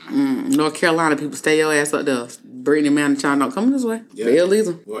 North Carolina people, stay your ass up there. Brittany, man, y'all don't come this way. Yeah. Bill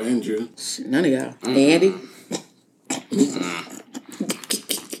either. Well, Andrew. None of y'all. Andy.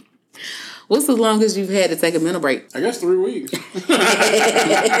 What's the longest you've had to take a mental break? I guess 3 weeks.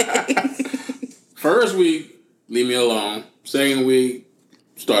 First week, leave me alone. Second week,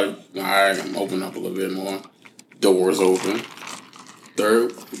 started, all right, I'm opening up a little bit more. Doors open.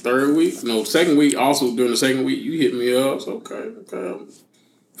 Third week, no, second week, also during the second week, you hit me up. So, okay, I'm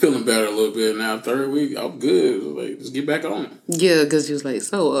feeling better a little bit now. Third week, I'm good. Like, just get back on. Yeah, because you was like,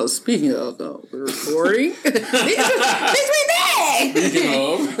 so, speaking of recording, bitch, we back. Speaking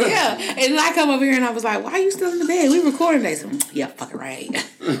of. Yeah, and then I come over here and I was like, why are you still in the bed? We recording that. So, yeah, fucking right.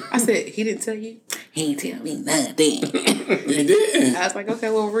 I said, he didn't tell you? He ain't tell me nothing. He did. I was like, okay,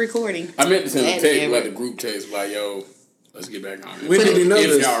 well, we're recording. I meant to send a text, like the group text, like, yo, let's get back on it. When did he know if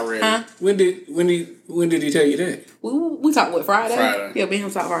this? y'all ready. Huh? When did he tell you that? We talked, what, Friday? Friday. Yeah, me and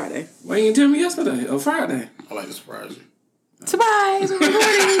him talked Friday. Why you didn't tell me yesterday or Friday? I like to surprise you. Surprise! We're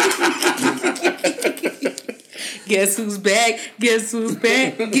recording. Guess who's back? Guess who's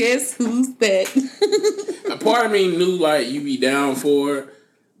back? Guess who's back? A part of me knew, like, you be down for it,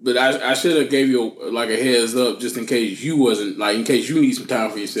 but I should have gave you, a heads up just in case you wasn't, like, in case you need some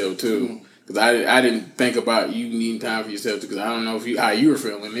time for yourself, too. Because I didn't think about you needing time for yourself, too, because I don't know how you were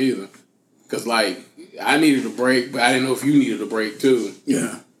feeling, either. Because, like, I needed a break, but I didn't know if you needed a break, too.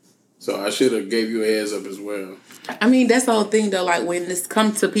 Yeah. So I should have gave you a heads up as well. I mean, that's the whole thing, though. Like, when this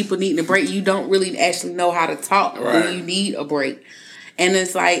comes to people needing a break, you don't really actually know how to talk when you need a break. And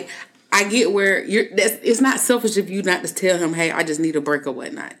it's like, I get where it's not selfish if you not to tell him, hey, I just need a break or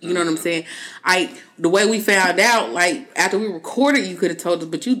whatnot. You know what I'm saying? The way we found out, like, after we recorded, you could have told us,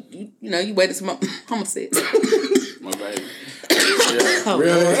 but you waited some Mama said. My baby. Oh,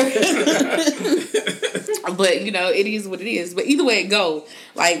 really? But, it is what it is. But either way it go,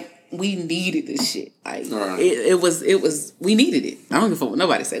 like, we needed this shit. Like, it was we needed it. I don't give a fuck what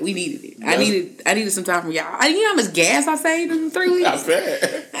nobody said. We needed it. I needed some time from y'all. You know how much gas I saved in 3 weeks? I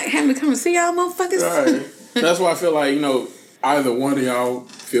bet. I having to come and see y'all motherfuckers. Right. That's why I feel like, either one of y'all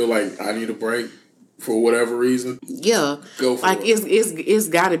feel like I need a break for whatever reason. Yeah. Go for like, it. It's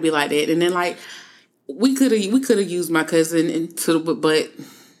got to be like that. And then, like, we could have used my cousin but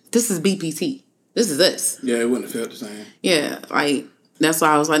this is BPT. This is us. Yeah, it wouldn't have felt the same. Yeah, like, that's why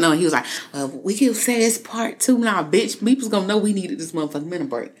I was like, no. He was like, well, we can say this part 2 now, bitch. People's gonna know we needed this motherfucking mental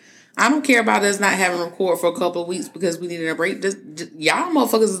break. I don't care about us not having a record for a couple of weeks because we needed a break. Y'all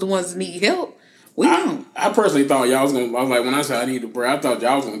motherfuckers is the ones that need help. We don't. I personally thought y'all was gonna. I was like, when I said I need a break, I thought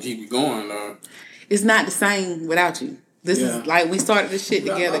y'all was gonna keep it going. It's not the same without you. This is like we started this shit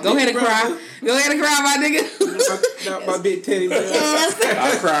together. Go ahead and cry. Go ahead and cry, my nigga. Not my big teddy bear.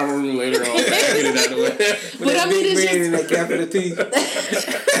 I'll cry with him later on. Get it out of the way. But I mean, big man in that cap of the teeth.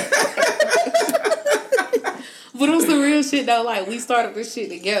 But it was some real shit though. Like, we started this shit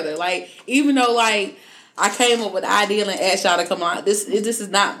together. Like, even though, like, I came up with the idea and asked y'all to come on. This is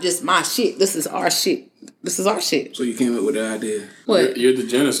not just my shit. This is our shit. This is our shit. So you came up with the idea. What? You're the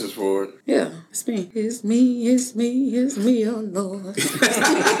genesis for it. Yeah. It's me. It's me. It's me. It's me, oh Lord. That's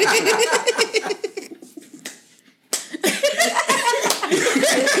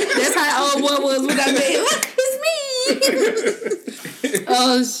how old boy was when I said, look, it's me.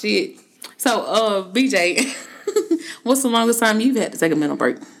 Oh, shit. So, BJ, what's the longest time you've had to take a mental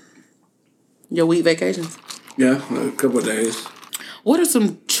break? Your week vacations? Yeah, a couple of days. What are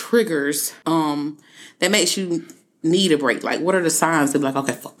some triggers that makes you need a break? Like, what are the signs to be like,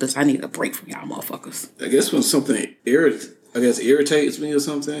 okay, fuck this, I need a break from y'all motherfuckers? I guess when something irritates me or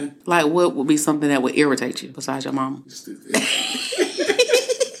something. Like, what would be something that would irritate you besides your mama? Stupid.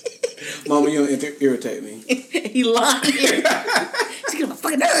 Mama, you don't irritate me. He lying. She get on my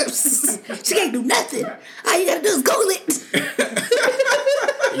fucking nerves. She can't do nothing. All you gotta do is Google it.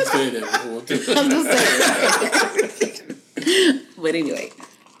 You said that before. I'm just saying. But anyway.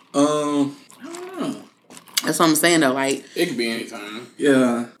 I don't know. That's what I'm saying though. Like, it could be anything.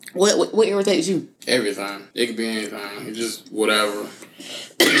 Yeah. What irritates you? Everything. It could be anything. It's just whatever.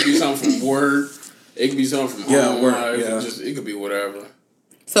 It could be something from work. It could be something from home life. It could be whatever.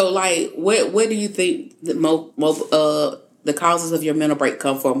 So, like, what do you think the the causes of your mental break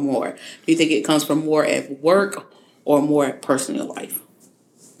come from more? Do you think it comes from more at work or more at personal life?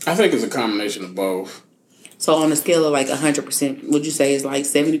 I think it's a combination of both. So, on a scale of like 100%, would you say it's like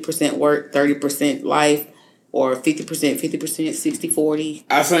 70% work, 30% life, or 50%, 60-40?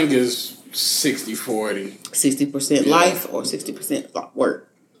 I think it's 60-40. 60% life or 60%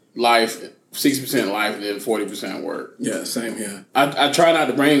 work? Life, 60% life, and then 40% work. Yeah, same here. I try not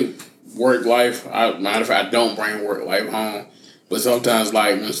to bring work life. Matter of fact, I don't bring work life home. But sometimes,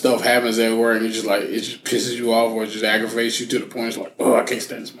 like, when stuff happens at work and it just pisses you off or it just aggravates you to the point it's like, oh, I can't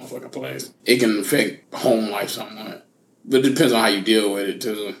stand this motherfucking place. It can affect home life somewhat. But it depends on how you deal with it,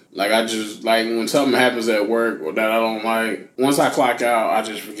 too. Like, when something happens at work or that I don't like, once I clock out, I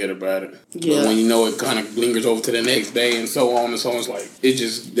just forget about it. Yeah. But when you know it kind of lingers over to the next day and so on and so on, it's like,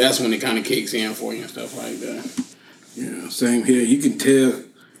 that's when it kind of kicks in for you and stuff like that. Yeah, same here. You can tell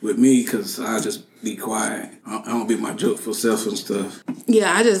with me because I just be quiet. I don't be my joke for self and stuff.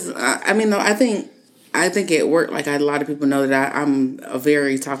 Yeah, I think at work, like, a lot of people know that I'm a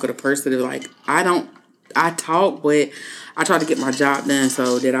very talkative person. Like, I talk, but I try to get my job done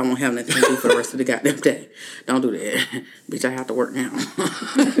so that I won't have nothing to do for the rest of the goddamn day. Don't do that. Bitch, I have to work now.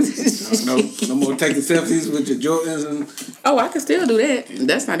 no more taking selfies with your Jordans and... Oh, I can still do that.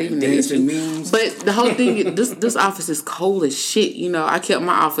 That's not even the issue. Memes. But the whole thing, this office is cold as shit. You know, I kept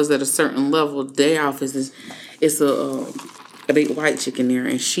my office at a certain level. Their office it's a big white chick in there,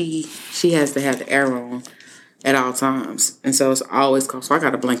 and she has to have the air on at all times. And so it's always cold. So I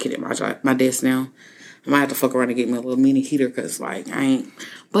got a blanket at my desk now. I might have to fuck around and get me a little mini heater because, like, I ain't.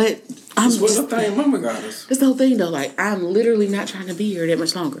 But I'm just... What's the thing Mama got us? That's the whole thing, though. Like, I'm literally not trying to be here that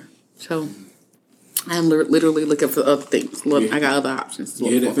much longer. So, I'm literally looking for other things. Look, yeah. I got other options.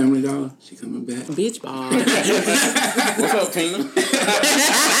 Yeah, that Family Dollar? She coming back? Bitch, ball. What's up, Tina?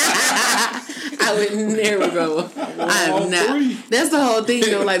 I would never go. I am not. That's the whole thing,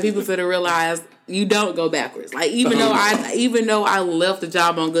 though. Like, people finna realize... You don't go backwards. Like, even though I left the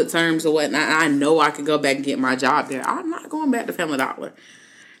job on good terms or whatnot, I know I could go back and get my job there. I'm not going back to Family Dollar.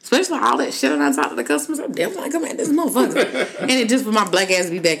 Especially all that shit on top of the customers. I'm definitely not going back to this motherfucker. And it just for my black ass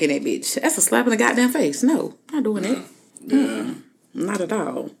to be back in that bitch. That's a slap in the goddamn face. No, I'm not doing that. Yeah. Not at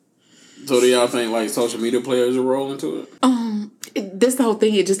all. So do y'all think, like, social media plays a role into it? That's the whole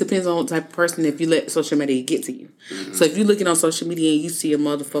thing. It just depends on what type of person if you let social media get to you. Mm-hmm. So if you're looking on social media and you see a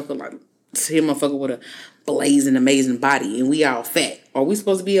motherfucker like... See a motherfucker with a blazing, amazing body and we all fat. Are we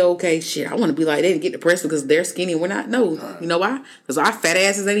supposed to be okay? Shit, I want to be like that and get depressed because they're skinny and we're not. No. You know why? Because our fat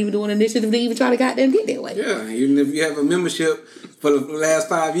asses ain't even doing an initiative to even try to goddamn get that way. Yeah, even if you have a membership for the last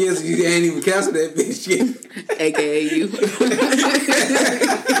 5 years, you ain't even cancel that bitch yet. AKA you.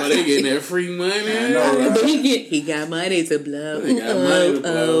 Well, they getting that free money. I know, right? But he got money to blow. He got money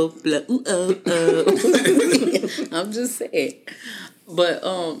to blow. I'm just saying. But,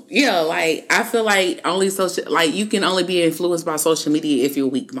 yeah, like, I feel like you can only be influenced by social media if you're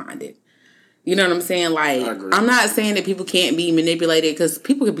weak-minded. You know what I'm saying? Like, I'm not saying that people can't be manipulated, because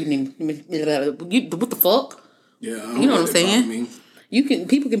people can be manipulated. What the fuck? Yeah. You know what I'm saying?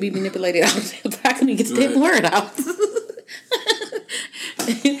 People can be manipulated. I can get that word out.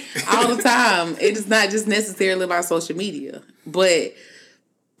 All the time. It is not just necessarily about social media. But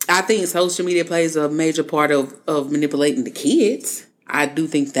I think social media plays a major part of manipulating the kids. I do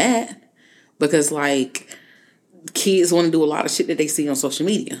think that, because, like, kids want to do a lot of shit that they see on social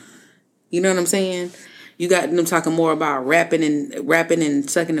media. You know what I'm saying? You got them talking more about rapping and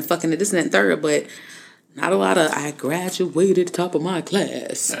sucking and fucking and this and that and third, but not a lot of I graduated at the top of my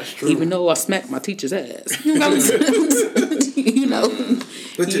class. That's true. Even though I smacked my teacher's ass. You know. You know.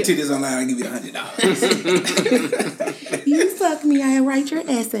 Put your titties online, I'll give you $100. You fuck me, I write your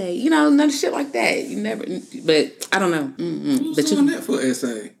essay. You know, none of shit like that. You never, but I don't know. Who's doing that for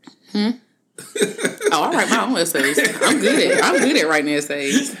essay? Oh, I write my own essays. I'm good at writing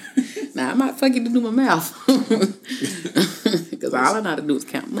essays. Now I might fuck you to do my mouth. Because all I know how to do is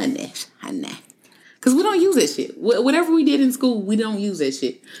count money. Because we don't use that shit. Whatever we did in school, we don't use that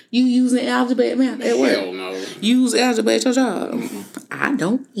shit. You using algebra at math at work? Hell no. You use algebra at your job? Mm-hmm. I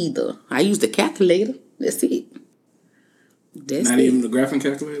don't either. I use the calculator. That's it. Not even the graphing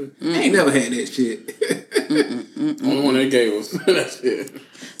calculator? I ain't never had that shit. Only one they gave us. That's it.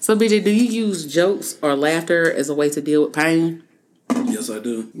 So, BJ, do you use jokes or laughter as a way to deal with pain? Yes, I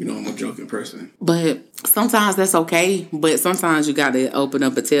do. You know, I'm a joking person. But sometimes that's okay. But sometimes you got to open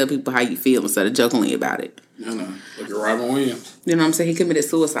up and tell people how you feel instead of jokingly about it. I know. Look at Robin Williams. You know what I'm saying? He committed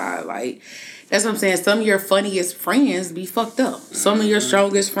suicide. Like, that's what I'm saying. Some of your funniest friends be fucked up. Some of your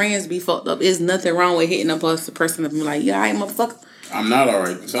strongest friends be fucked up. There's nothing wrong with hitting up a person and be like, yeah, I ain't motherfucker. I'm not all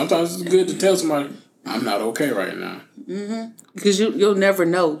right. Sometimes it's good to tell somebody, I'm not okay right now. Mm-hmm. Because you'll never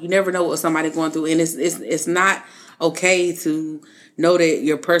know. You never know what somebody's going through. And it's not okay to know that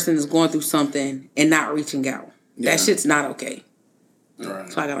your person is going through something and not reaching out. Yeah. That shit's not okay.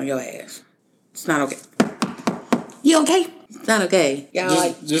 Right. So I got on your ass. It's not okay. You okay? It's not okay.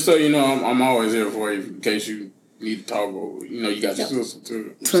 Y'all just so you know, I'm always here for you in case you need to talk. Or, you know, you got your sister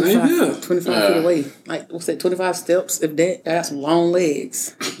too. 25 feet away. Like, what's that, 25 steps? If that, I got some long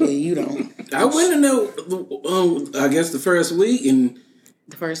legs. Yeah, you don't. I went in there, I guess, the first week, and...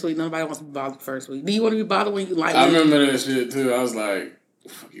 The first week, nobody wants to be bothered the first week. Do you want to be bothered when you like... I remember that shit, too. I was like, what the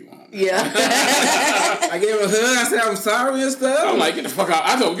fuck you want? Yeah. I gave him a hug. I said, I'm sorry and stuff. I'm like, get the fuck out.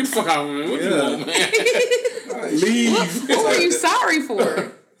 I told him, get the fuck out, man. What you want, man? Leave. What were you sorry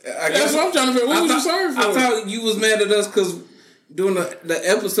for? That's what I'm trying to figure. What was you sorry for? I thought you was mad at us because during the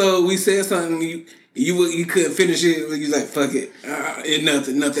episode we said something you couldn't finish it. You was like, fuck it.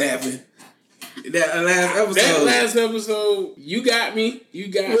 Nothing happened. That last episode, you got me.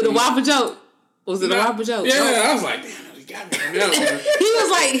 With a whopper joke. Was it a whopper joke? Yeah, I was like, damn. Got me. He was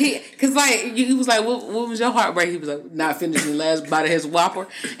like, he was like, what was your heartbreak? He was like, not finishing the last bite of his Whopper.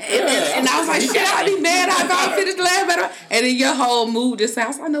 And I was like, shit, I'd be mad I thought I finished the last bite. And then your whole mood this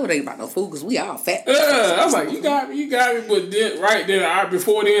house, I know it ain't about no food because we all fat. Yeah, I was like, you got me. But then, right there,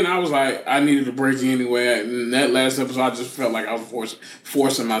 before then, I was like, I needed a break anyway. And that last episode, I just felt like I was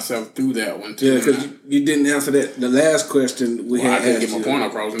forcing myself through that one too. Yeah, because you didn't answer the last question we had. I didn't get my point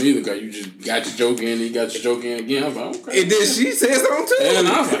across neither because you just got your joke in, you got your joke in again. I was like, okay. And then she said something too. And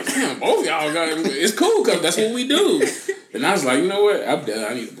I was like, damn, both of y'all got it. It's cool because that's what we do. And I was like, you know what? I'm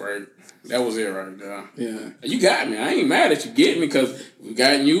done. I need a break. That was it right there. Yeah. You got me. I ain't mad at you getting me because we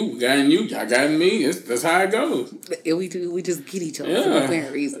got you, y'all got me. That's how it goes. We just get each other for no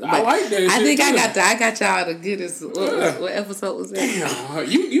apparent reason. But I like that shit. I think too. I got y'all the goodest. What episode was that? Damn,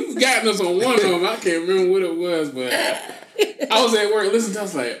 you've gotten us on one of them. I can't remember what it was, but I was at work listening to it. I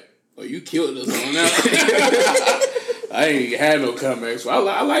was like, oh, you killed us on that. I ain't had no comebacks. So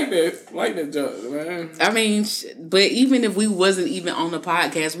I like that joke, man. I mean, but even if we wasn't even on the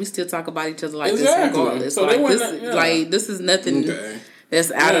podcast, we still talk about each other like this regardless. So this is nothing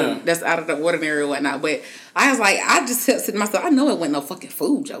that's out of the ordinary or whatnot. But I was like, I just kept sitting myself. I know it wasn't no fucking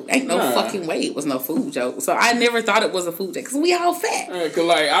food joke. Ain't no fucking way it was no food joke. So I never thought it was a food joke because we all fat. Because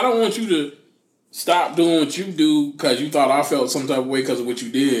I don't want you to stop doing what you do because you thought I felt some type of way because of what you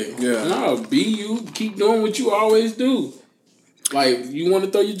did. Yeah. No, be you. Keep doing what you always do. Like, you want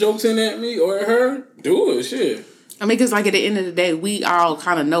to throw your jokes in at me or at her? Do it, shit. I mean, because, like, at the end of the day, we all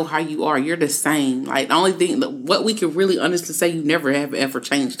kind of know how you are. You're the same. Like, the only thing, what we can really honestly say, you never have ever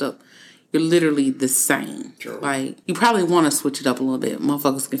changed up. You're literally the same. True. Like, you probably want to switch it up a little bit.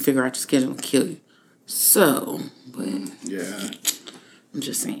 Motherfuckers can figure out your schedule and kill you. So, but... Yeah. I'm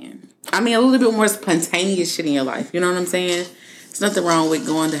just saying. I mean, a little bit more spontaneous shit in your life. You know what I'm saying? There's nothing wrong with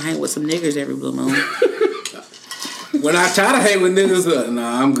going to hang with some niggers every blue moon. When I try to hang with niggas,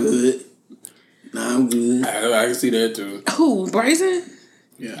 nah, I'm good. I can see that too. Who, Bryson?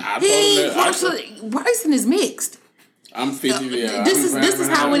 Yeah, Bryson is mixed. I'm 50. Yeah, this is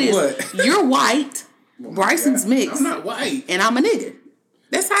how it is. What? You're white. Bryson's mixed. I'm not white, and I'm a nigga.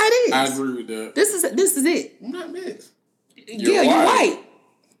 That's how it is. I agree with that. This is it. I'm not mixed. You're white.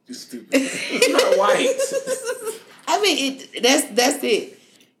 You're stupid. I'm not white. I mean, that's it.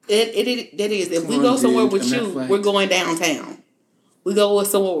 That is. If we go somewhere with you, we're going downtown. We go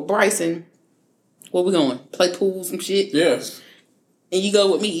somewhere with Bryson. Where we going? Play pool, some shit? Yes. And you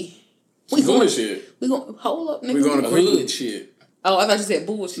go with me. We going shit. We going, hold up, nigga. We going to hood shit. Oh, I thought you said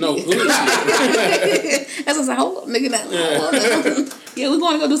bullshit. No, hood shit. That's what I said, hold up, nigga. Yeah, we're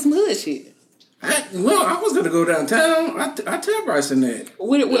going to go do some hood shit. I was going to go downtown. I tell Bryson that.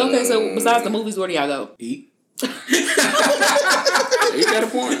 Okay, so besides the movies, where do y'all go? Eat. You got a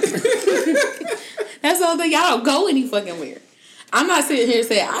point. That's the other thing. Y'all don't go any fucking where. I'm not sitting here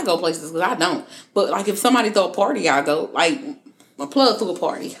saying I go places because I don't. But like if somebody throw a party, I go. Like my plug threw a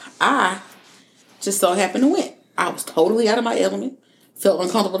party. I just so happened to win. I was totally out of my element. Felt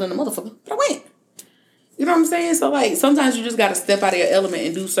uncomfortable in the motherfucker, but I went. You know what I'm saying? So like sometimes you just got to step out of your element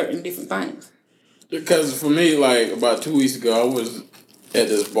and do certain different things. Because for me, like about 2 weeks ago, I was at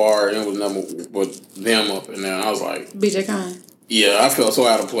this bar and it was nothing with them up in there. And I was like, BJ Kine. Yeah, I felt so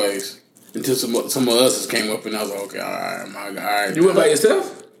out of place. Until some of us came up and I was like, okay, all right. You went by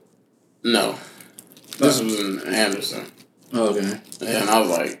yourself? No. This was in Anderson. Oh, okay. And I was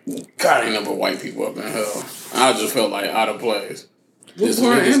like, God, ain't no white people up in hell. I just felt like out of place.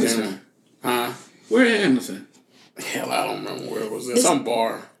 Where in Anderson? Huh? Where in Anderson? Hell, I don't remember where it was. Some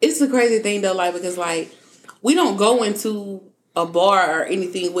bar. It's the crazy thing though, like, because like we don't go into a bar or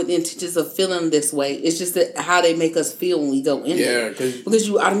anything with the intentions of feeling this way. It's just that how they make us feel when we go in there. Because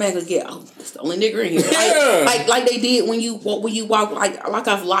you automatically get, oh, it's the only nigger in here. Yeah. Like they did when you walk like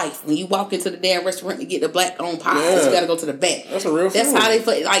off life. When you walk into the damn restaurant to get the black on pies, you gotta go to the back. That's a real That's how they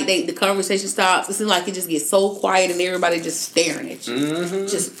feel. Like the conversation stops. It seems like it just gets so quiet and everybody just staring at you. Mm-hmm.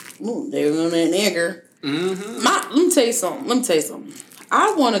 Just, there go that nigger. Mm-hmm. Let me tell you something.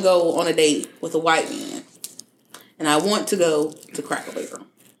 I want to go on a date with a white man. And I want to go to Cracker Barrel.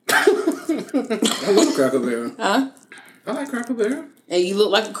 I love Cracker Barrel. Huh? I like Cracker Barrel. And you look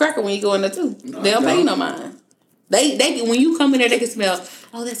like a cracker when you go in there too. No, they don't pay no mind. They when you come in there, they can smell.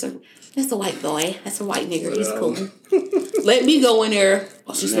 Oh, that's a white boy. That's a white nigger. He's cool. Let me go in there.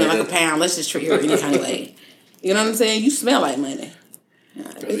 Oh, she smell like a pound. Let's just treat her any kind of way. You know what I'm saying? You smell like money.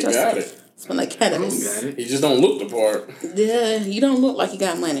 He got it. Smell like cannabis. He just don't look the part. Yeah, you don't look like you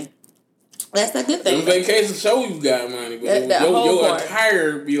got money. That's a good thing. Them vacations show you got money, but your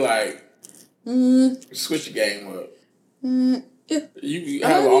attire be like, switch your game up. Yeah. You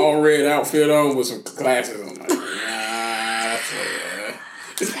have an all red outfit on with some glasses on. Like, nah,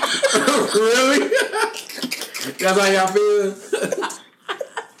 really? That's how y'all feel?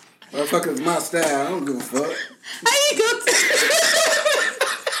 Motherfuckers, my style. I don't give a fuck. How you gonna tell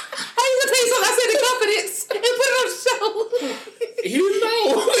you something I said in confidence and put it on the show? You know.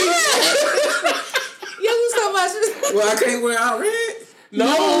 Yo, you so much. Well, I can't wear all red.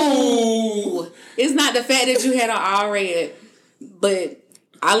 No. It's not the fact that you had on all red, but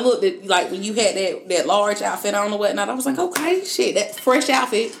I looked at, like, when you had that large outfit on or whatnot, I was like, okay, shit, that fresh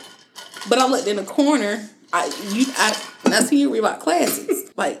outfit. But I looked in the corner, I seen you Reebok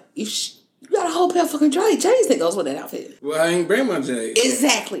Classics. Like, you got a whole pair of fucking J's that goes with that outfit. Well, I ain't bring my J's.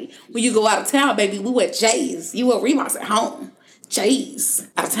 Exactly. When you go out of town, baby, we wear J's. You wear Reeboks at home. J's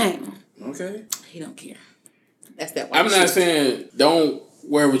out of town. Okay. He don't care. That's that white I'm not saying don't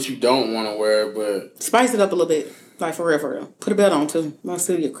wear what you don't want to wear, but spice it up a little bit. Like, for real. Put a belt on, too. I'll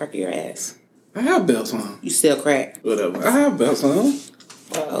still get crack your ass. I have belts on. You sell crack. Whatever. I have belts on.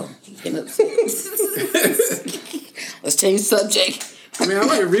 Uh-oh. Let's change the subject. I mean, I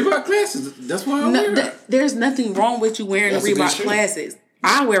wear Reebok Classics. That's why I wear it. There's nothing wrong with you wearing the Reebok Classics.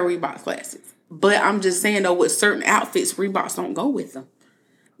 I wear Reebok Classics. But I'm just saying, though, with certain outfits, Reeboks don't go with them.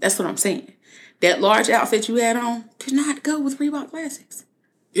 That's what I'm saying. That large outfit you had on did not go with Reebok Classics.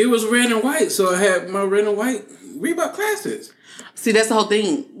 It was red and white, so I had my red and white Reebok Classics. See, that's the whole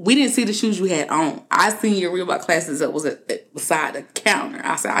thing. We didn't see the shoes you had on. I seen your Reebok Classics that was beside the counter.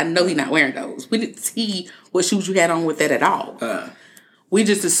 I said, I know he's not wearing those. We didn't see what shoes you had on with that at all. We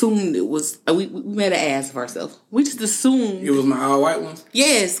just assumed it was, we made an ass of ourselves. We just assumed. It was my all white ones?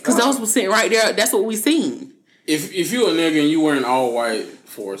 Yes, because those were sitting right there. That's what we seen. If you a nigga and you wearing all white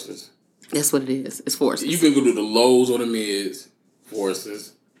Forces. That's what it is. It's Forces. You can go to the lows or the mids,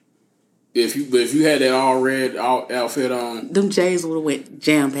 Forces. If you had that all red outfit on, them J's would have went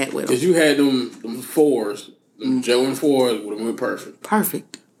jam packed with them. Because you had them fours, them Joe and fours would have went perfect.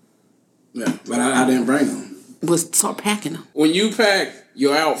 Perfect. Yeah, but I didn't bring them. Was start packing them. When you pack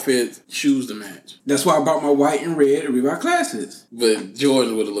your outfit, choose to match. That's why I bought my white and red Reebok Classics. But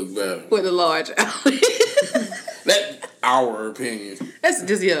Jordan would have looked better with a large outfit. That's our opinion. That's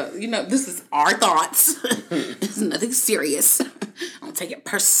just this is our thoughts. It's nothing serious. Don't take it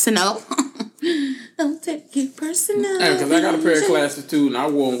personal. Don't take it personal. Yeah, because I got a pair of Classics too, and I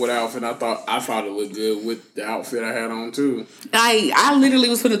wore them with outfit. I thought it looked good with the outfit I had on too. I literally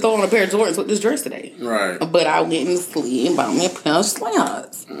was going to throw on a pair of Jordans with this dress today. Right. But I went and slid and bought me a pair of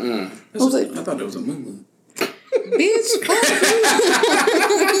slides. I thought it was a movie. Bitch.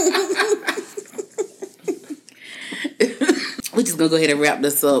 We're just gonna go ahead and wrap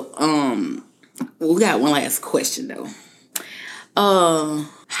this up. We got one last question though.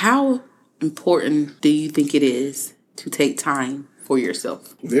 How important do you think it is to take time for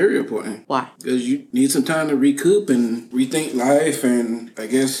yourself? Very important. Why? Because you need some time to recoup and rethink life, and I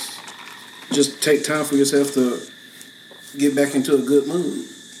guess just take time for yourself to get back into a good mood.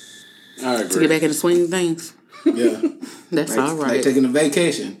 I agree. To get back in the swing of things. Yeah. That's all right. Like taking a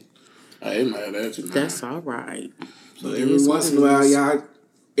vacation. I ain't mad at you, man. That's all right. So every once in a while,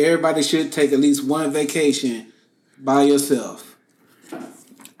 everybody should take at least one vacation by yourself.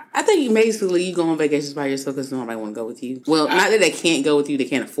 I think basically you go on vacations by yourself because nobody want to go with you. Well, not that they can't go with you, they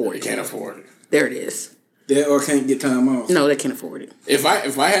can't afford it. They can't afford it. There it is. Yeah, or can't get time off. No, they can't afford it. If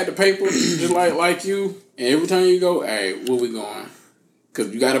I had the paper, just like you, and every time you go, hey, where we going?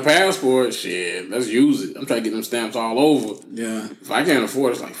 Because you got a passport, shit, let's use it. I'm trying to get them stamps all over. Yeah. If I can't afford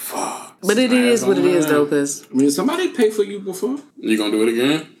it, it's like, fuck. But it is what it is, though, because... I mean, somebody paid for you before. You gonna do it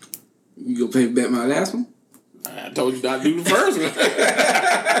again? You gonna pay back my last one? I told you not to do the first one.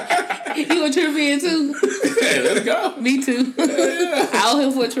 You gonna trip in, too? Yeah, let's go. Me, too. Yeah. I'll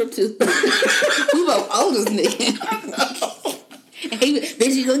help for a trip, too. We both old as nigga. Hey,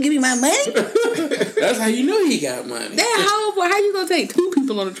 bitch, you gonna give me my money? That's how you know he got money. Damn, how you gonna take 2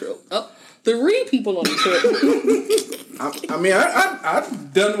 people on a trip? Oh, 3 people on a trip. I mean,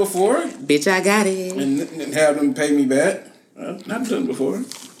 I've done it before. Bitch, I got it. And have them pay me back. I've done it before.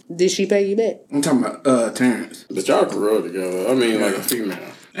 Did she pay you back? I'm talking about Terrence. But y'all grew up together. I mean, like a female.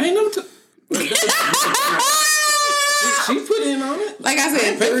 Ain't no... She put in on it. Like I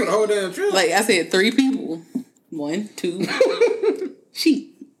said, pay for the whole damn trip. Like I said, 3 people. 1, 2.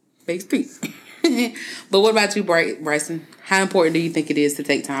 She makes 3. But what about you, Bryson? How important do you think it is to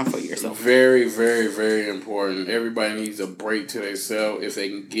take time for yourself? Very, very, very important. Everybody needs a break to themselves. If they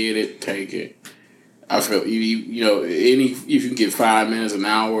can get it, take it. I feel you know if you can get 5 minutes, an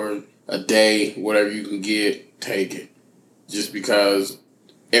hour, a day, whatever you can get, take it. Just because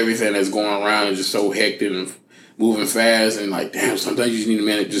everything that's going around is just so hectic and moving fast, and like damn, sometimes you just need a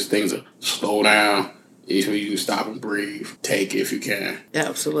minute, just things to slow down. So you can stop and breathe. Take it if you can.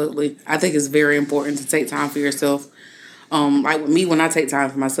 Absolutely, I think it's very important to take time for yourself. Like with me, when I take time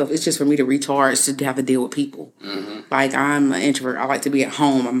for myself, it's just for me to recharge, to have to deal with people. Mm-hmm. Like I'm an introvert. I like to be at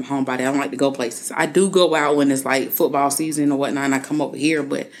home. I'm a homebody. I don't like to go places. I do go out when it's like football season or whatnot, and I come over here,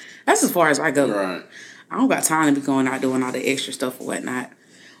 but that's as far as I go. Right. I don't got time to be going out doing all the extra stuff or whatnot.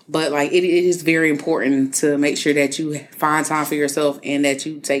 But like it is very important to make sure that you find time for yourself and that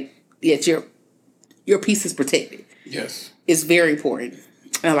you take your peace is protected. Yes. It's very important.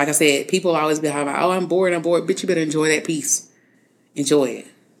 And like I said, people always be like, oh, I'm bored. Bitch, you better enjoy that peace. Enjoy it.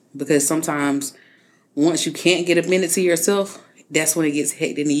 Because sometimes once you can't get a minute to yourself, that's when it gets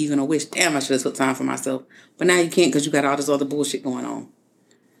hectic and you're going to wish, damn, I should have took time for myself. But now you can't because you got all this other bullshit going on.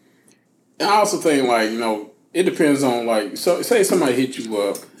 And I also think, like, you know, it depends on, like, so say somebody hit you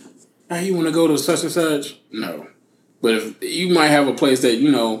up. Hey, you want to go to such and such? No. But if you might have a place that,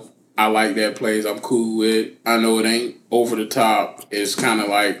 you know, I like that place, I'm cool with. I know it ain't over the top. It's kind of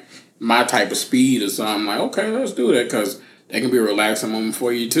like my type of speed or something. Like, okay, let's do that because that can be a relaxing moment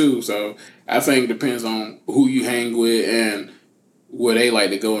for you too. So I think it depends on who you hang with and where they like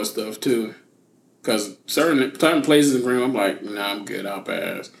to go and stuff too. Because certain places in Green, I'm like, nah, I'm good, I'll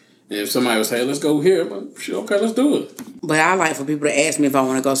pass. And if somebody would say, hey, let's go here, but sure, okay, let's do it. But I like for people to ask me if I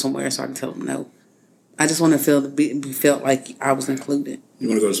want to go somewhere so I can tell them no. I just want to be felt like I was included. You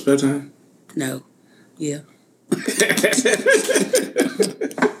want to go to spare time? No. Yeah.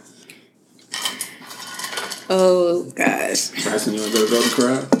 Oh, gosh. Bryson, you want to go to Golden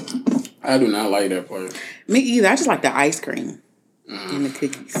Corral? I do not like that place. Me either. I just like the ice cream and the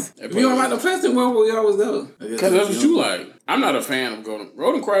cookies. You don't like the plastic one where we always go? Because that's what you like. I'm not a fan of going to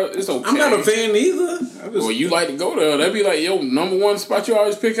Golden Corral. It's okay. I'm not a fan either. Well, you like to go there. That'd be like your number one spot you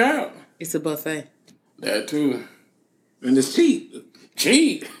always pick out. It's a buffet. That too. And it's cheap.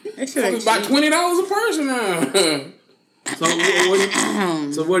 Cheap. It's about $20 a person now.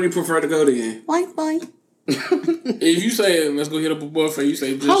 So where do you prefer to go then? Bye. If you say, let's go hit up a buffet, you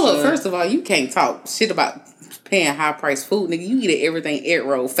say, hold up, first of all, you can't talk shit about paying high price food, nigga. You eat everything egg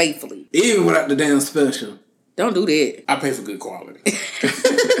roll faithfully. Even without the damn special. Don't do that. I pay for good quality.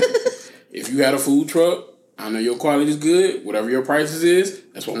 If you had a food truck, I know your quality is good. Whatever your prices is,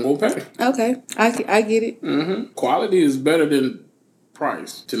 that's what I'm going to pay. Okay. I get it. Mm-hmm. Quality is better than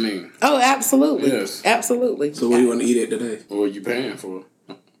price to me. Oh, absolutely. Yes. Absolutely. So what do you want to eat at today? What are you paying for?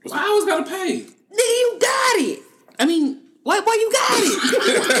 I always got to pay. Nigga, you got it. I mean, why you got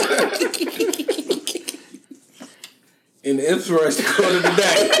it? In the inspiration quote of the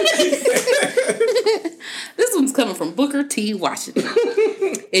day. This one's coming from Booker T. Washington.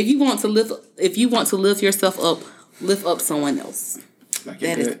 If you want to lift yourself up, lift up someone else. Like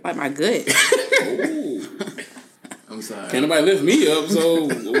that is like my good. I'm sorry. Can't nobody lift me up, so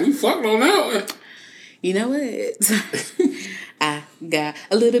we fucked on that one. You know what? I got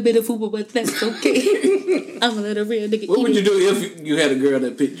a little bit of food, but that's okay. I'm a little real nigga. What would you do if you had a girl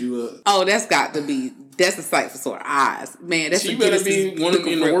that picked you up? Oh, that's a sight for sore eyes. Man, that's she better be one of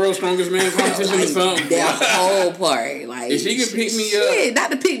in the world's strongest man competition or something. That whole part. Like, if she can pick me up.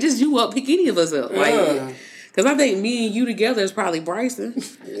 Not to pick just you up, pick any of us up. Like, Because I think me and you together is probably Bryson.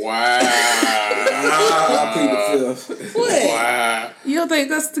 Wow. I plead the fifth. What? Wow. You don't think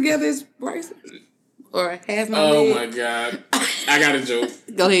us together is Bryson? Or has no Oh leg? my God. I got a joke.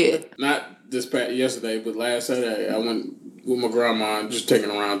 Go ahead. Not this past yesterday, but last Saturday, I went with my grandma, just taking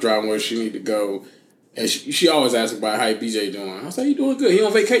her around, driving where she need to go. And she always asks about how BJ doing. I said, he doing good. He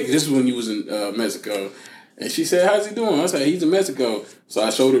on vacation. This is when he was in Mexico. And she said, how's he doing? I said, he's in Mexico. So I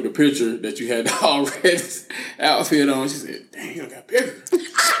showed her the picture that you had all red outfit on. She said, dang, you got bigger.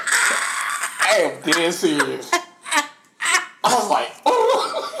 I am dead serious. I was like,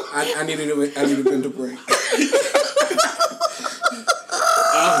 oh. I needed a mental break.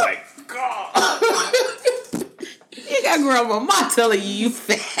 I was like, God. You got grandma telling you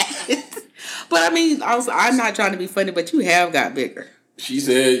fat. But I mean, also, I'm not trying to be funny, but you have got bigger. She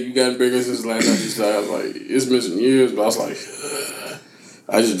said you gotten bigger since last time she said. I was like, it's been some years, but I was like,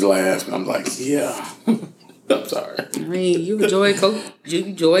 I just laughed. I'm like, yeah. I'm sorry. I mean, you enjoy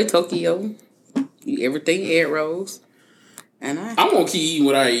Tokyo. Everything egg rolls. And I'm gonna keep eating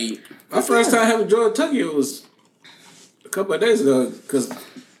what I eat. My first time having Georgia Tokyo was a couple of days ago. Because,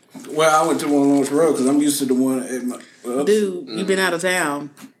 I went to one on Lawrence Road because I'm used to the one at my... Dude, you've been out of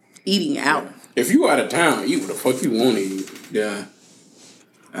town eating out. If you out of town, eat what the fuck you want to eat. Yeah.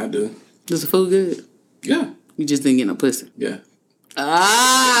 I do. Is the food good? Yeah. You just didn't get no pussy. Yeah.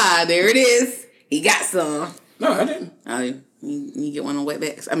 Ah, there it is. He got some. No, I didn't. Oh, you get one on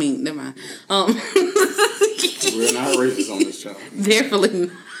wetbacks. I mean, never mind. We're not racist on this show. Definitely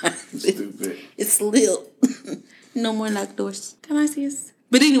not. Stupid. It's slip. No more knock doors. Can I see us?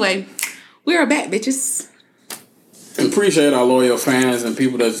 But anyway, we are back, bitches. And appreciate our loyal fans and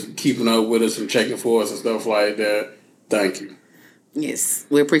people that's keeping up with us and checking for us and stuff like that. Thank you. Yes,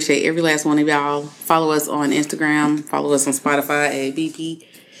 we appreciate every last one of y'all. Follow us on Instagram. Follow us on Spotify at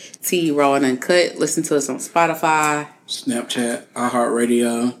BPT Raw and Uncut. Listen to us on Spotify, Snapchat,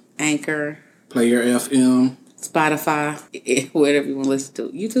 iHeartRadio, Anchor, Player FM, Spotify, whatever you want to listen to.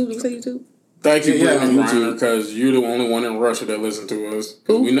 YouTube? Did we say YouTube? Thank you, Yeah, Brittany on Griner, because you're the only one in Russia that listens to us.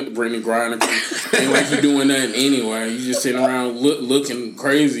 Who? We know Brittany Griner. Ain't like you doing nothing anyway. You just sitting around looking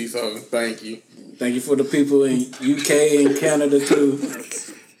crazy, so thank you. Thank you for the people in UK and Canada, too,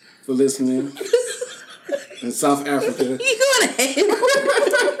 for listening. And South Africa. You going ahead.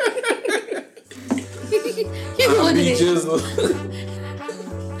 You going ahead.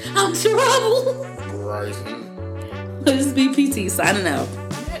 I'm trouble. Right. This is BPT signing out.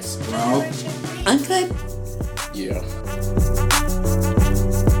 Wow. Uncut. Yeah.